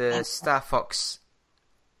with the Star Fox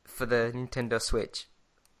for the Nintendo Switch,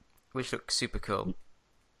 which looks super cool.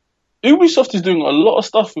 Ubisoft is doing a lot of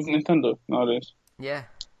stuff with Nintendo nowadays. Yeah.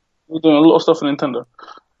 They're doing a lot of stuff with Nintendo.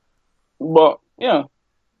 But, yeah,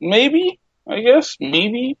 maybe, I guess,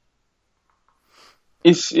 maybe.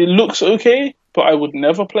 It looks okay, but I would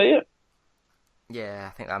never play it. Yeah,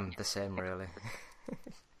 I think I'm the same, really.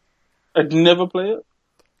 I'd never play it.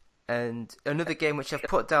 And another game which I've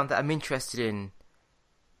put down that I'm interested in,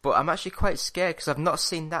 but I'm actually quite scared because I've not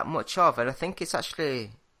seen that much of, and I think it's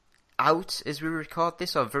actually out as we record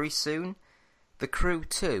this, or very soon. The Crew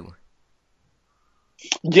 2.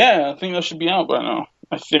 Yeah, I think that should be out by now,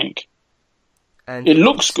 I think. And it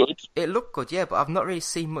looks good. It looked good, yeah, but I've not really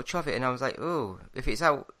seen much of it, and I was like, oh, if it's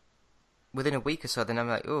out within a week or so, then I'm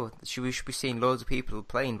like, oh, we should be seeing loads of people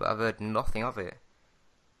playing, but I've heard nothing of it.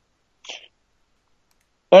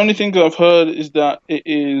 The only thing that I've heard is that it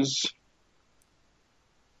is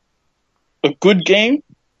a good game,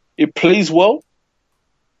 it plays well,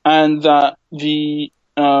 and that the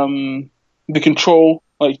control,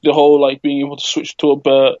 like the whole like being able to switch to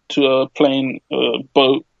a plane, a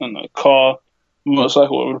boat, and a car,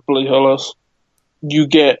 motorcycle, whatever the bloody hell else, you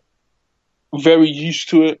get very used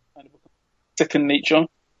to it and it becomes second nature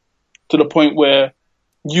to the point where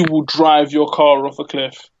you will drive your car off a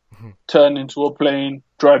cliff, turn into a plane,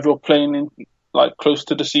 drive your plane in like close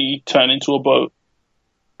to the sea, turn into a boat,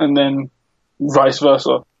 and then vice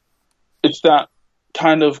versa. It's that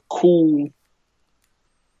kind of cool.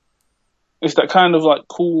 It's that kind of like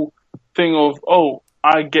cool thing of, oh,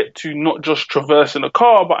 I get to not just traverse in a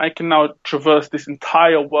car, but I can now traverse this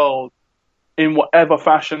entire world in whatever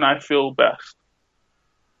fashion I feel best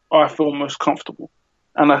or I feel most comfortable.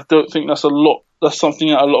 And I don't think that's something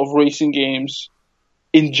that a lot of racing games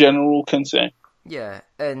in general can say. Yeah,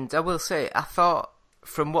 and I will say, I thought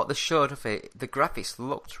from what they showed of it, the graphics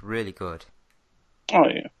looked really good. Oh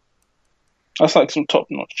yeah. That's like some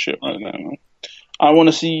top-notch shit right there, man. I want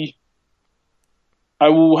to see. I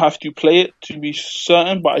will have to play it to be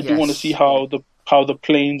certain, but I do want to see how the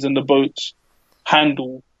planes and the boats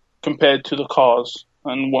handle compared to the cars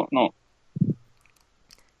and whatnot.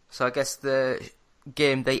 So I guess the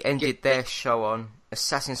game they ended their show on,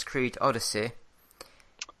 Assassin's Creed Odyssey.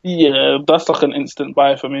 Yeah, that's like an instant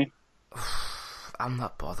buy for me. I'm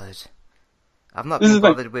not bothered. I've not been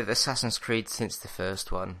bothered with Assassin's Creed since the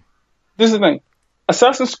first one. This is the thing.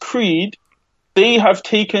 Assassin's Creed, they have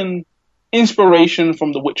taken inspiration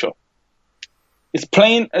from The Witcher. It's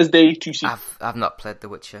plain as day to see. I've not played The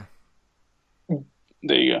Witcher.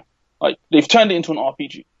 There you go. Like, they've turned it into an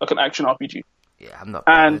RPG, like an action RPG. Yeah, I'm not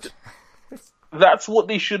bothered. And that's what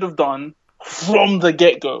they should have done from the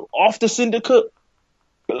get-go. After Syndicate,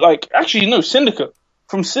 Syndicate.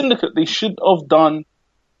 From Syndicate, they should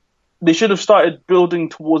have started building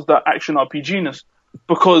towards that action RPG-ness.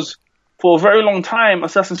 Because for a very long time,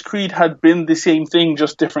 Assassin's Creed had been the same thing,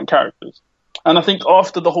 just different characters. And I think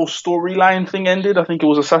after the whole storyline thing ended, I think it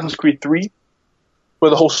was Assassin's Creed 3,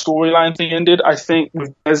 where the whole storyline thing ended, I think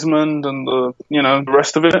with Desmond and the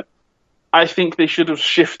rest of it, I think they should have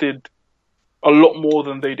shifted a lot more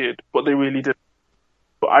than they did, but they really did.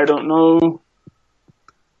 But I don't know.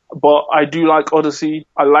 But I do like Odyssey.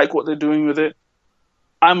 I like what they're doing with it.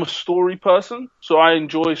 I'm a story person, so I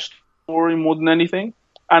enjoy story more than anything.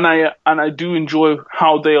 And I do enjoy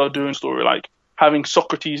how they are doing story, like having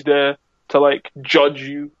Socrates there to like judge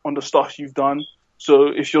you on the stuff you've done. So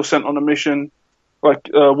if you're sent on a mission, like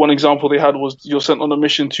one example they had was you're sent on a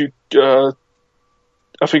mission to,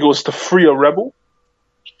 I think it was to free a rebel,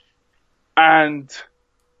 and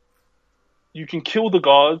you can kill the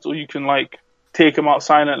guards or you can like take them out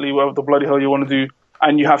silently, whatever the bloody hell you want to do,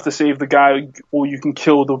 and you have to save the guy, or you can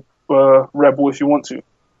kill the rebel if you want to.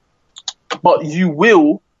 But you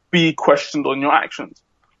will be questioned on your actions.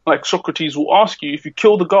 Like Socrates will ask you, if you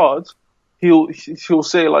kill the guards, he'll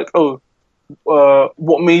say like, oh,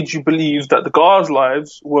 what made you believe that the guards'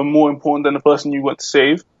 lives were more important than the person you went to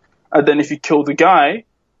save? And then if you kill the guy,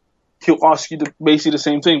 he'll ask you basically the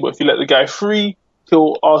same thing. But if you let the guy free,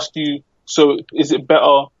 he'll ask you, so is it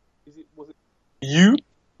better? Was it you,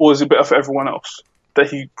 or is it better for everyone else that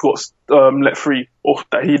he got let free or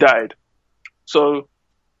that he died? So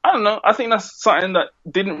I don't know. I think that's something that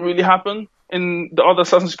didn't really happen in the other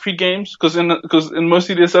Assassin's Creed games, because in most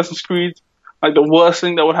of the Assassin's Creed, like the worst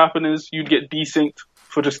thing that would happen is you'd get desynced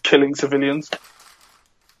for just killing civilians,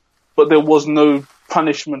 but there was no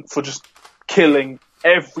punishment for just killing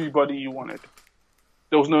everybody you wanted.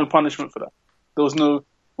 There was no punishment for that. There was no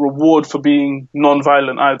reward for being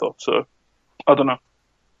non-violent either. So I don't know.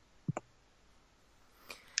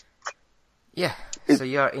 Yeah. So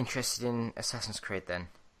you're interested in Assassin's Creed then?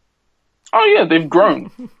 Oh yeah, they've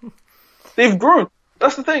grown. They've grown.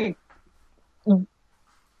 That's the thing.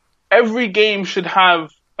 Every game should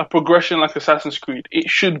have a progression like Assassin's Creed. It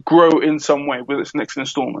should grow in some way with its next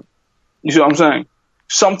installment. You see what I'm saying?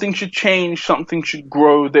 Something should change, something should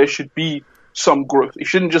grow, there should be some growth. It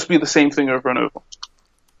shouldn't just be the same thing over and over.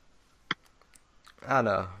 I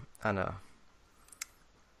know.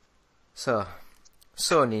 So,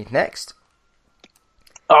 Sony next.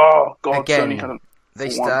 Oh, God, Again, Sony hadn't. They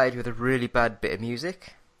started with a really bad bit of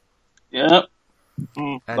music. Yeah.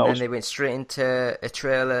 And then they went straight into a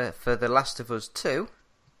trailer for The Last of Us 2.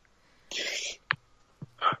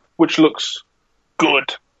 Which looks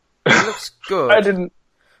good. It looks good. I didn't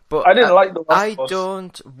like The Last of Us. I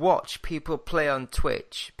don't watch people play on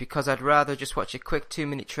Twitch because I'd rather just watch a quick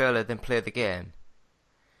 2-minute trailer than play the game.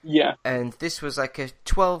 Yeah. And this was like a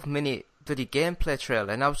 12-minute bloody gameplay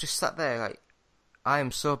trailer, and I was just sat there like, I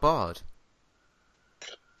am so bored.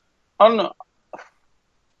 I don't know.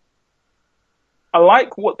 I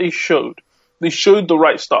like what they showed. They showed the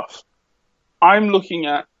right stuff. I'm looking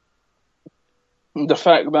at the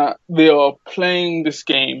fact that they are playing this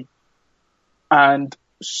game and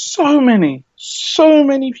so many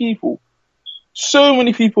people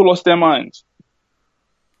lost their minds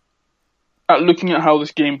at looking at how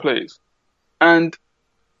this game plays. And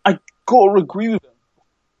I gotta agree with them.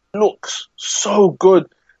 It looks so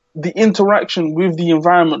good. The interaction with the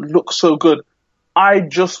environment looks so good. I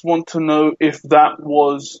just want to know if that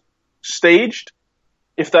was staged,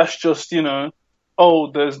 if that's just,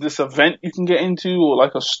 there's this event you can get into, or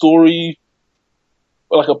like a story,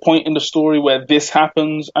 or like a point in the story where this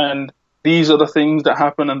happens and these are the things that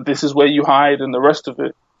happen and this is where you hide and the rest of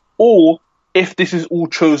it. Or if this is all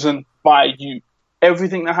chosen by you.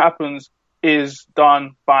 Everything that happens is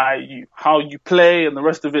done by you. How you play and the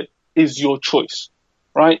rest of it is your choice,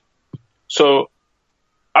 right? So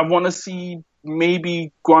I want to see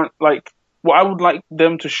maybe what I would like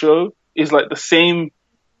them to show is like the same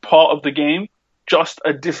part of the game, just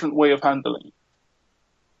a different way of handling it,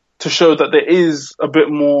 to show that there is a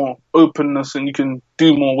bit more openness and you can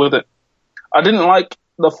do more with it. I didn't like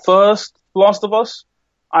the first Last of Us.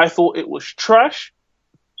 I thought it was trash.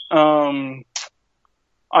 I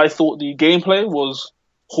thought the gameplay was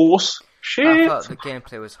horse shit. I thought the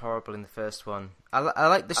gameplay was horrible in the first one. I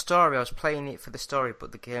liked the story. I was playing it for the story,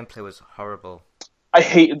 but the gameplay was horrible. I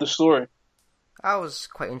hated the story. I was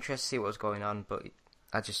quite interested to see what was going on, but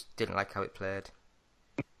I just didn't like how it played.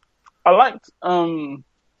 I liked the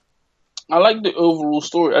overall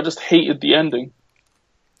story. I just hated the ending.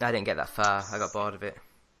 I didn't get that far. I got bored of it.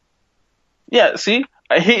 Yeah, see?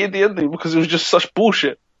 I hated the ending because it was just such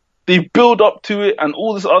bullshit. They build up to it and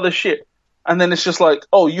all this other shit. And then it's just like,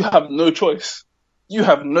 oh, you have no choice. You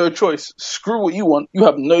have no choice. Screw what you want. You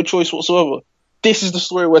have no choice whatsoever. This is the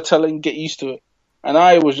story we're telling. Get used to it. And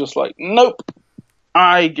I was just like, nope.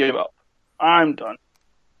 I give up. I'm done.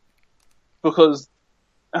 Because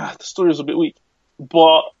the story was a bit weak.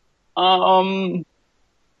 But, yeah,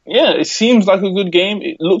 it seems like a good game.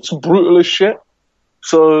 It looks brutal as shit.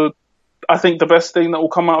 So I think the best thing that will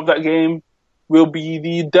come out of that game will be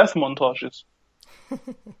the death montages.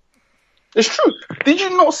 It's true. Did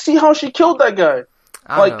you not see how she killed that guy?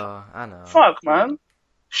 I know. Fuck, man.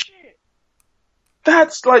 Shit.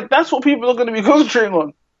 That's what people are going to be concentrating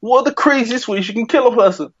on. What are the craziest ways you can kill a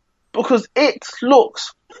person? Because it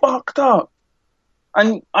looks fucked up.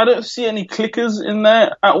 And I don't see any clickers in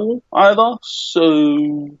there at all either.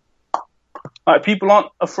 So, people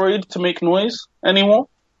aren't afraid to make noise anymore.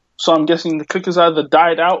 So I'm guessing the clickers either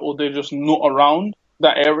died out or they're just not around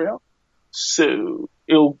that area. So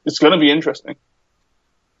it's going to be interesting.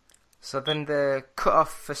 So then they cut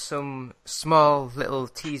off for some small little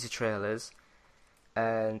teaser trailers.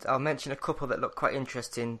 And I'll mention a couple that look quite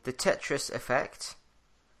interesting. The Tetris Effect,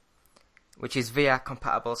 which is VR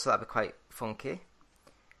compatible, so that'll be quite funky.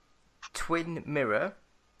 Twin Mirror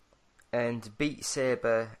and Beat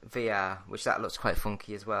Saber VR, which that looks quite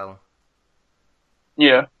funky as well.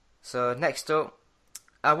 Yeah. So next up,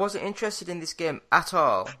 I wasn't interested in this game at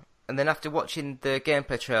all, and then after watching the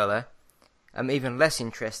gameplay trailer, I'm even less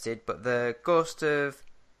interested. But the Ghost of,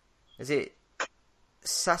 is it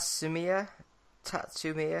Tatsumiya?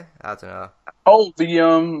 I don't know. Oh,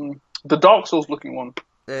 the Dark Souls looking one.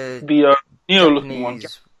 The Neo looking one.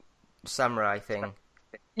 Samurai thing.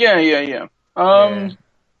 Yeah.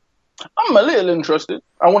 I'm a little interested.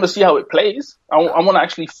 I want to see how it plays. I want to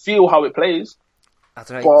actually feel how it plays. I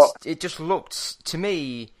don't know. It just looked, to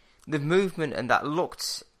me, the movement and that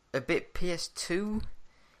looked a bit PS2,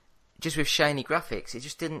 just with shiny graphics. It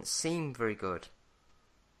just didn't seem very good.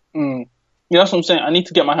 Yeah, that's what I'm saying. I need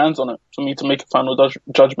to get my hands on it for me to make a final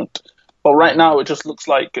judgment. But right now, it just looks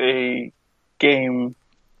like a game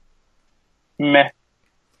meh.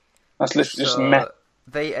 That's literally just meh.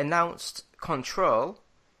 They announced Control,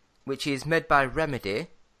 which is made by Remedy,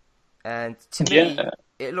 and to me,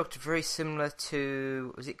 it looked very similar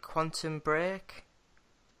to, was it Quantum Break?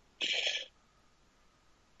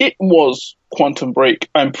 It was Quantum Break,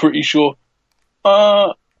 I'm pretty sure.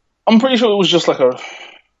 I'm pretty sure it was just like a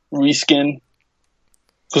reskin,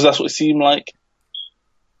 because that's what it seemed like.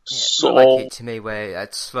 Yeah, it looked like it to me, where it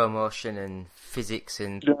had slow motion and physics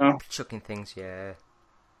and chucking things, yeah.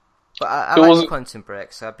 But I like Quantum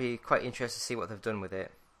Break, so I'd be quite interested to see what they've done with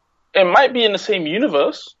it. It might be in the same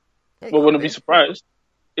universe, but I wouldn't be surprised.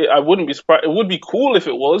 I wouldn't be surprised. It would be cool if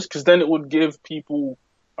it was, because then it would give people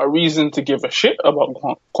a reason to give a shit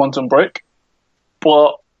about Quantum Break.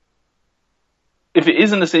 But if it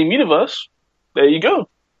is in the same universe, there you go.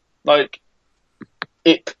 Like,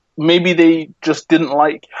 maybe they just didn't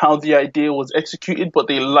like how the idea was executed, but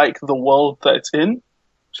they like the world that it's in.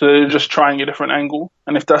 So they're just trying a different angle.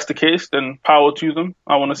 And if that's the case, then power to them.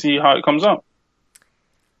 I want to see how it comes out.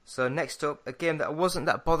 So next up, a game that I wasn't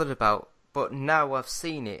that bothered about, but now I've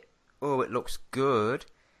seen it, it looks good.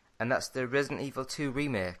 And that's the Resident Evil 2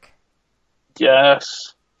 remake.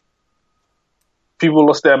 Yes. People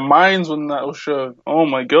lost their minds when that was shown. Oh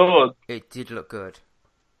my god. It did look good.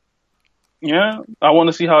 Yeah, I want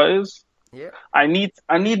to see how it is. Yeah. I need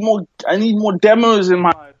more demos in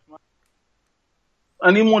my life.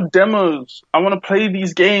 I need more demos. I want to play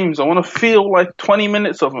these games. I want to feel like 20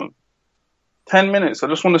 minutes of them. 10 minutes. I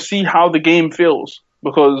just want to see how the game feels,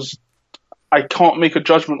 because I can't make a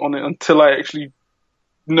judgment on it until I actually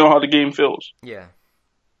know how the game feels. Yeah.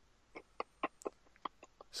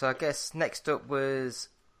 So I guess next up was,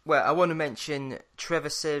 I want to mention Trevor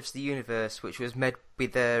Saves the Universe, which was made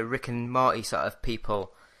with the Rick and Morty sort of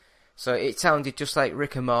people. So it sounded just like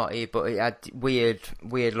Rick and Morty, but it had weird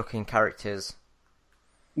looking characters.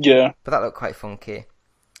 Yeah. But that looked quite funky.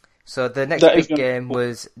 So the next big game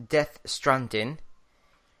was Death Stranding.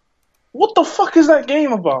 What the fuck is that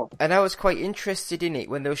game about? And I was quite interested in it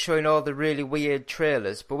when they were showing all the really weird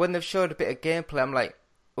trailers, but when they've showed a bit of gameplay, I'm like,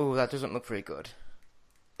 that doesn't look very good.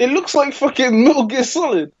 It looks like fucking Metal Gear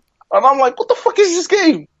Solid. And I'm like, what the fuck is this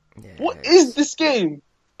game? Yeah, what is this game?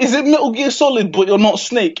 Is it Metal Gear Solid, but you're not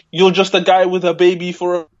Snake? You're just a guy with a baby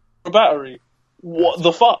for a battery. What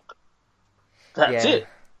the fuck? That's it.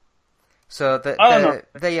 So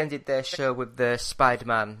they ended their show with the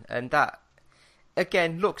Spider-Man, and that,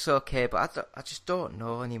 again, looks okay, but I just don't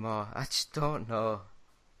know anymore. I just don't know.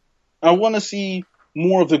 I want to see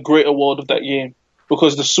more of the greater world of that game,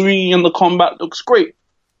 because the swinging and the combat looks great.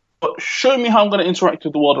 But show me how I'm going to interact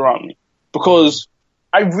with the world around me. Because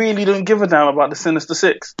I really don't give a damn about the Sinister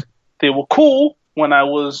Six. They were cool when I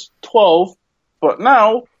was 12, but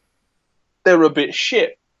now they're a bit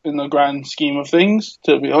shit in the grand scheme of things,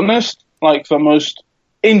 to be honest. Like, the most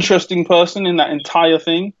interesting person in that entire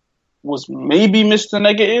thing was maybe Mr.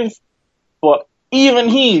 Negative, but even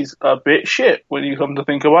he's a bit shit when you come to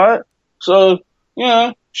think about it. So,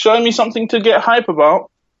 show me something to get hype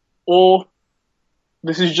about, or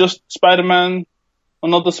this is just Spider-Man,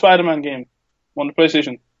 another Spider-Man game on the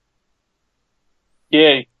PlayStation.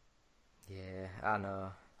 Yay. Yeah, I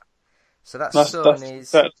know. So that's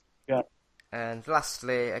Sony's. Yeah. And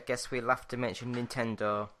lastly, I guess we'll have to mention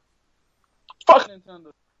Nintendo. Fuck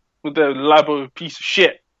Nintendo. With their Labo piece of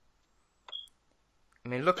shit. I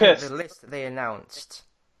mean, looking at the list that they announced,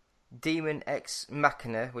 Demon X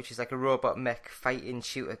Machina, which is like a robot mech fighting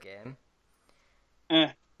shooter game.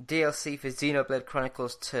 DLC for Xenoblade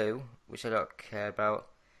Chronicles 2, which I don't care about.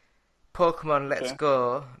 Pokemon Let's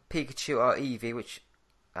Go, Pikachu or Eevee, which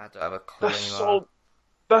I don't have a clue anymore.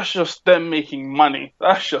 That's just them making money.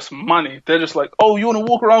 That's just money. They're just like, you want to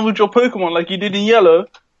walk around with your Pokemon like you did in Yellow?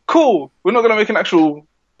 Cool. We're not going to make an actual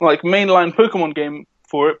like mainline Pokemon game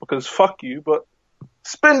for it because fuck you, but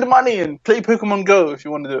spend money and play Pokemon Go if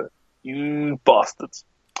you want to do it. You bastards.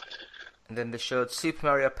 And then they showed Super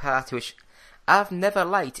Mario Party, which I've never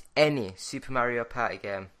liked any Super Mario Party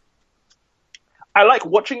game. I like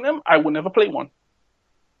watching them. I will never play one.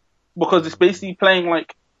 Because it's basically playing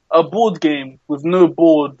like a board game with no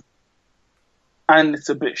board, and it's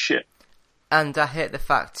a bit shit. And I hate the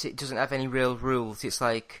fact it doesn't have any real rules. It's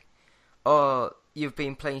like, oh, you've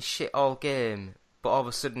been playing shit all game, but all of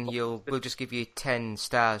a sudden we'll just give you 10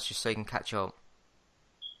 stars just so you can catch up.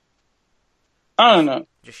 I don't know.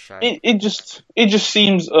 Just shy. It just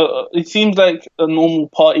seems it seems like a normal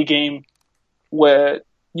party game where,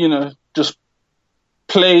 you know, just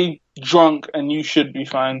play drunk and you should be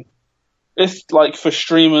fine. It's like for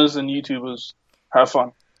streamers and YouTubers. Have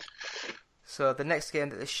fun. So the next game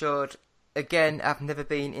that they showed, again, I've never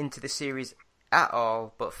been into the series at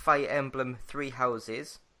all, but Fire Emblem Three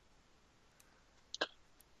Houses.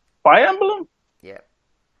 Fire Emblem? Yeah.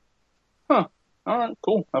 Huh. Alright,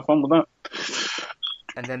 cool. Have fun with that.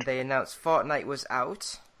 And then they announced Fortnite was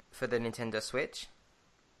out for the Nintendo Switch.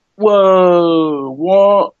 Whoa,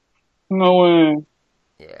 what? No way.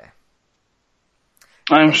 Yeah.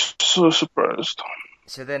 I'm so surprised.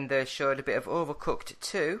 So then they showed a bit of Overcooked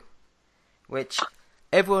 2, which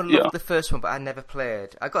everyone loved the first one, but I never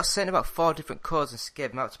played. I got sent about 4 different codes and gave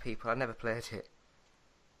them out to people. I never played it.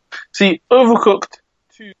 See, Overcooked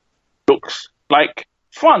 2 looks like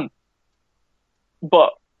fun.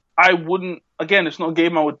 But I wouldn't, again, it's not a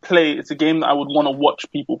game I would play. It's a game that I would want to watch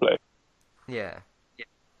people play. Yeah.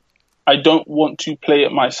 I don't want to play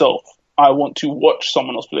it myself. I want to watch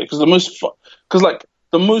someone else play. Because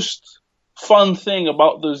the most fun thing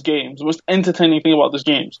about those games, the most entertaining thing about those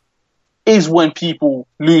games, is when people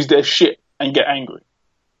lose their shit and get angry.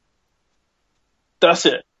 That's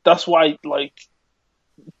it. That's why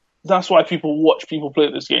people watch people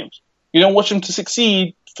play those games. You don't watch them to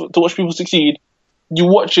succeed, to watch people succeed. You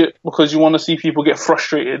watch it because you want to see people get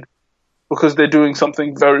frustrated because they're doing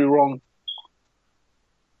something very wrong.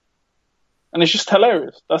 And it's just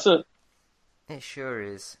hilarious. That's it. It sure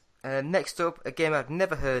is. Next up, a game I've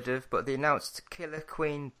never heard of, but they announced Killer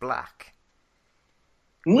Queen Black.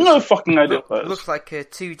 No fucking idea. Looks like a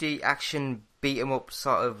 2D action beat-em-up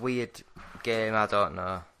sort of weird game. I don't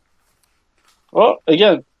know. Well,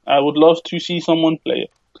 again, I would love to see someone play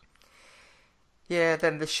it. Yeah,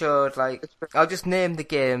 then they showed, like, I'll just name the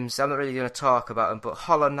games, I'm not really going to talk about them, but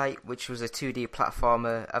Hollow Knight, which was a 2D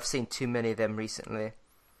platformer, I've seen too many of them recently.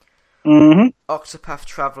 Mm-hmm. Octopath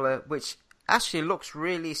Traveler, which actually looks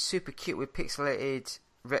really super cute with pixelated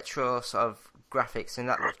retro sort of graphics, and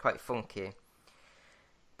that looked quite funky.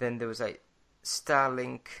 Then there was, like,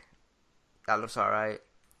 Starlink, that looks alright.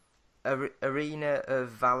 Arena of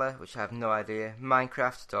Valor, which I have no idea.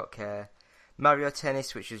 Minecraft, don't care. Mario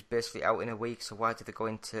Tennis, which was basically out in a week, so why did they go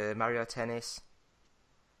into Mario Tennis?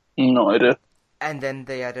 No idea. And then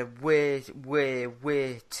they had a way, way,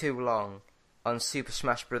 way too long on Super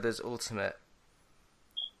Smash Bros. Ultimate.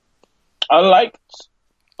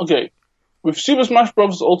 With Super Smash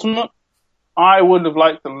Bros. Ultimate, I would have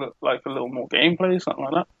liked a little more gameplay, something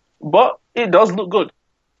like that. But it does look good.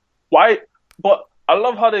 Why? But I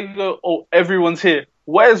love how they go, oh, everyone's here.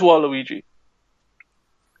 Where's Waluigi?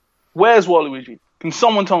 Where's Waluigi? Can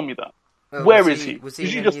someone tell me that? Well, Where is he? Was he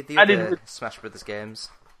in any of the other Smash Brothers games?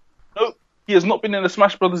 No, he has not been in a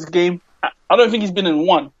Smash Brothers game. I don't think he's been in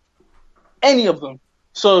one. Any of them.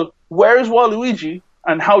 So, where is Waluigi?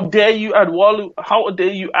 And how dare you add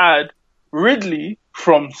Ridley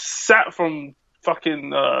from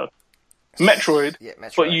fucking Metroid, yeah,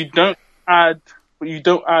 Metroid, but you don't add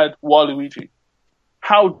Waluigi.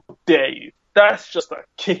 How dare you? That's just a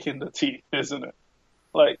kick in the teeth, isn't it?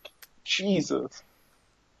 Like, Jesus.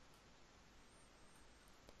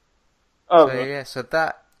 Oh, so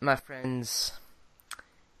that, my friends,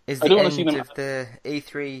 is the end of the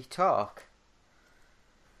E3 talk.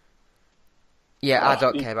 Yeah, I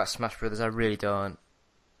don't care about Smash Brothers, I really don't.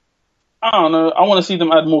 I don't know, I want to see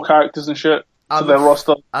them add more characters and shit to their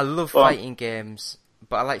roster. I love fighting games,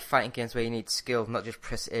 but I like fighting games where you need skill, not just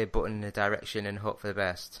press A button in a direction and hope for the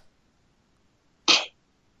best.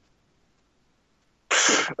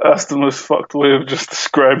 That's the most fucked way of just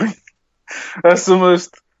describing. That is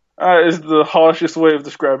the harshest way of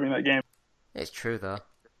describing that game. It's true, though.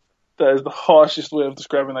 That is the harshest way of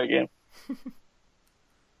describing that game.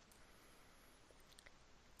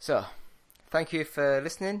 So, thank you for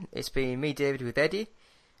listening. It's been me, David, with Eddie,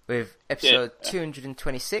 with episode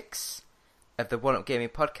 226 of the One Up Gaming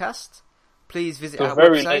podcast. Please visit our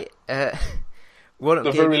website,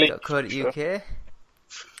 oneupgaming.co.uk.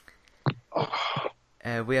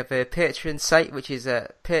 We have a Patreon site, which is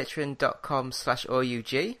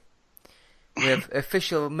patreon.com/OUG. We have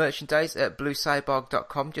official merchandise at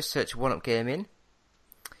bluecyborg.com. Just search 1UP Gaming.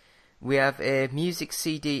 We have a music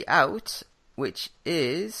CD out, which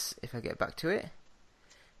is, if I get back to it,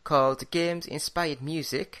 called Games Inspired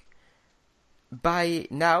Music. Buy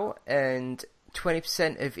it now, and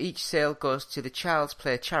 20% of each sale goes to the Child's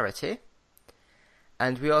Play charity.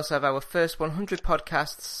 And we also have our first 100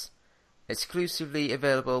 podcasts exclusively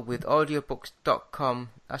available with audiobooks.com,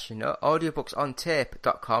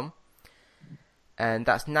 audiobooksontape.com. And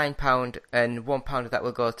that's £9, and £1 of that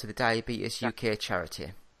will go to the Diabetes UK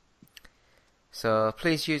charity. So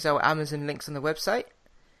please use our Amazon links on the website.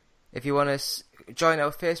 If you want to join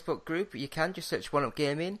our Facebook group, you can. Just search 1UP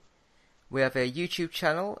Gaming. We have a YouTube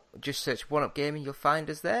channel. Just search 1UP Gaming. You'll find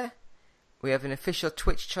us there. We have an official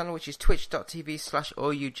Twitch channel, which is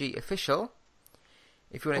twitch.tv/OUGofficial.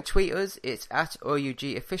 If you want to tweet us, it's at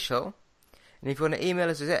OUGofficial. And if you want to email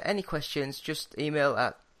us with any questions, just email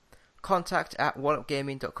at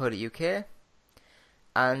contact@oneupgaming.co.uk.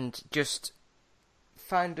 And just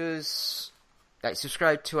find us,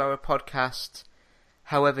 subscribe to our podcast,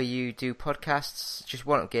 however you do podcasts, just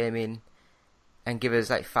 1UP Gaming, and give us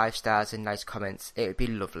 5 stars and nice comments. It would be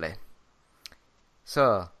lovely.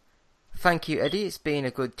 So, thank you, Eddie. It's been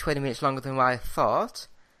a good 20 minutes longer than I thought.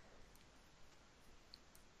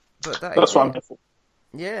 But that's what I'm here for.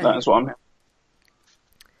 Yeah. That is what I'm here.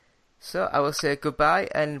 So, I will say goodbye,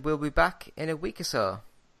 and we'll be back in a week or so.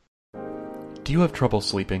 Do you have trouble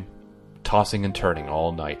sleeping? Tossing and turning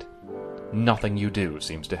all night? Nothing you do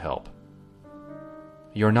seems to help.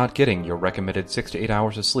 You're not getting your recommended 6 to 8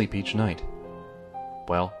 hours of sleep each night.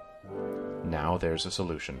 Well, now there's a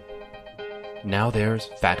solution. Now there's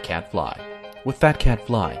Fat Cat Fly. With Fat Cat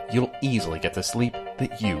Fly, you'll easily get the sleep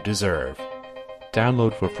that you deserve.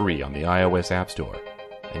 Download for free on the iOS App Store,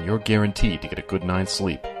 and you're guaranteed to get a good night's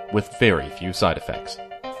sleep with very few side effects,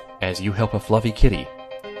 as you help a fluffy kitty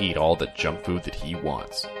eat all the junk food that he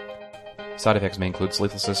wants. Side effects may include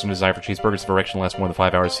sleeplessness and desire for cheeseburgers. If erection lasts more than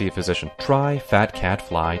 5 hours, see a physician. Try Fat Cat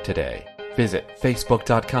Fly today. Visit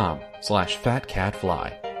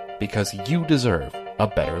facebook.com/fatcatfly, because you deserve a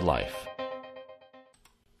better life.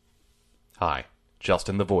 Hi,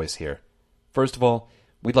 Justin the Voice here. First of all,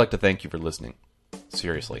 we'd like to thank you for listening.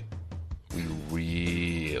 Seriously, we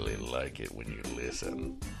really like it when you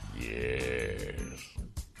listen. Yes.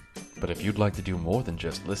 But if you'd like to do more than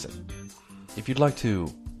just listen, if you'd like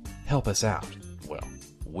to help us out, well,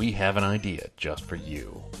 we have an idea just for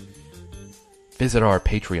you. Visit our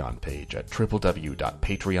Patreon page at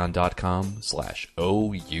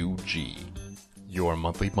www.patreon.com/OUG. Your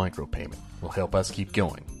monthly micropayment will help us keep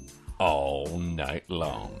going all night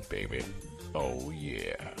long, baby. Oh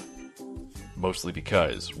yeah. Mostly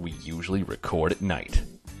because we usually record at night.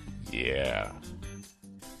 Yeah.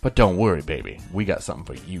 But don't worry, baby. We got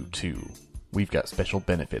something for you, too. We've got special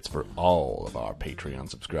benefits for all of our Patreon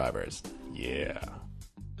subscribers. Yeah.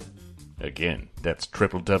 Again, that's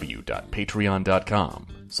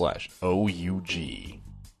www.patreon.com/OUG.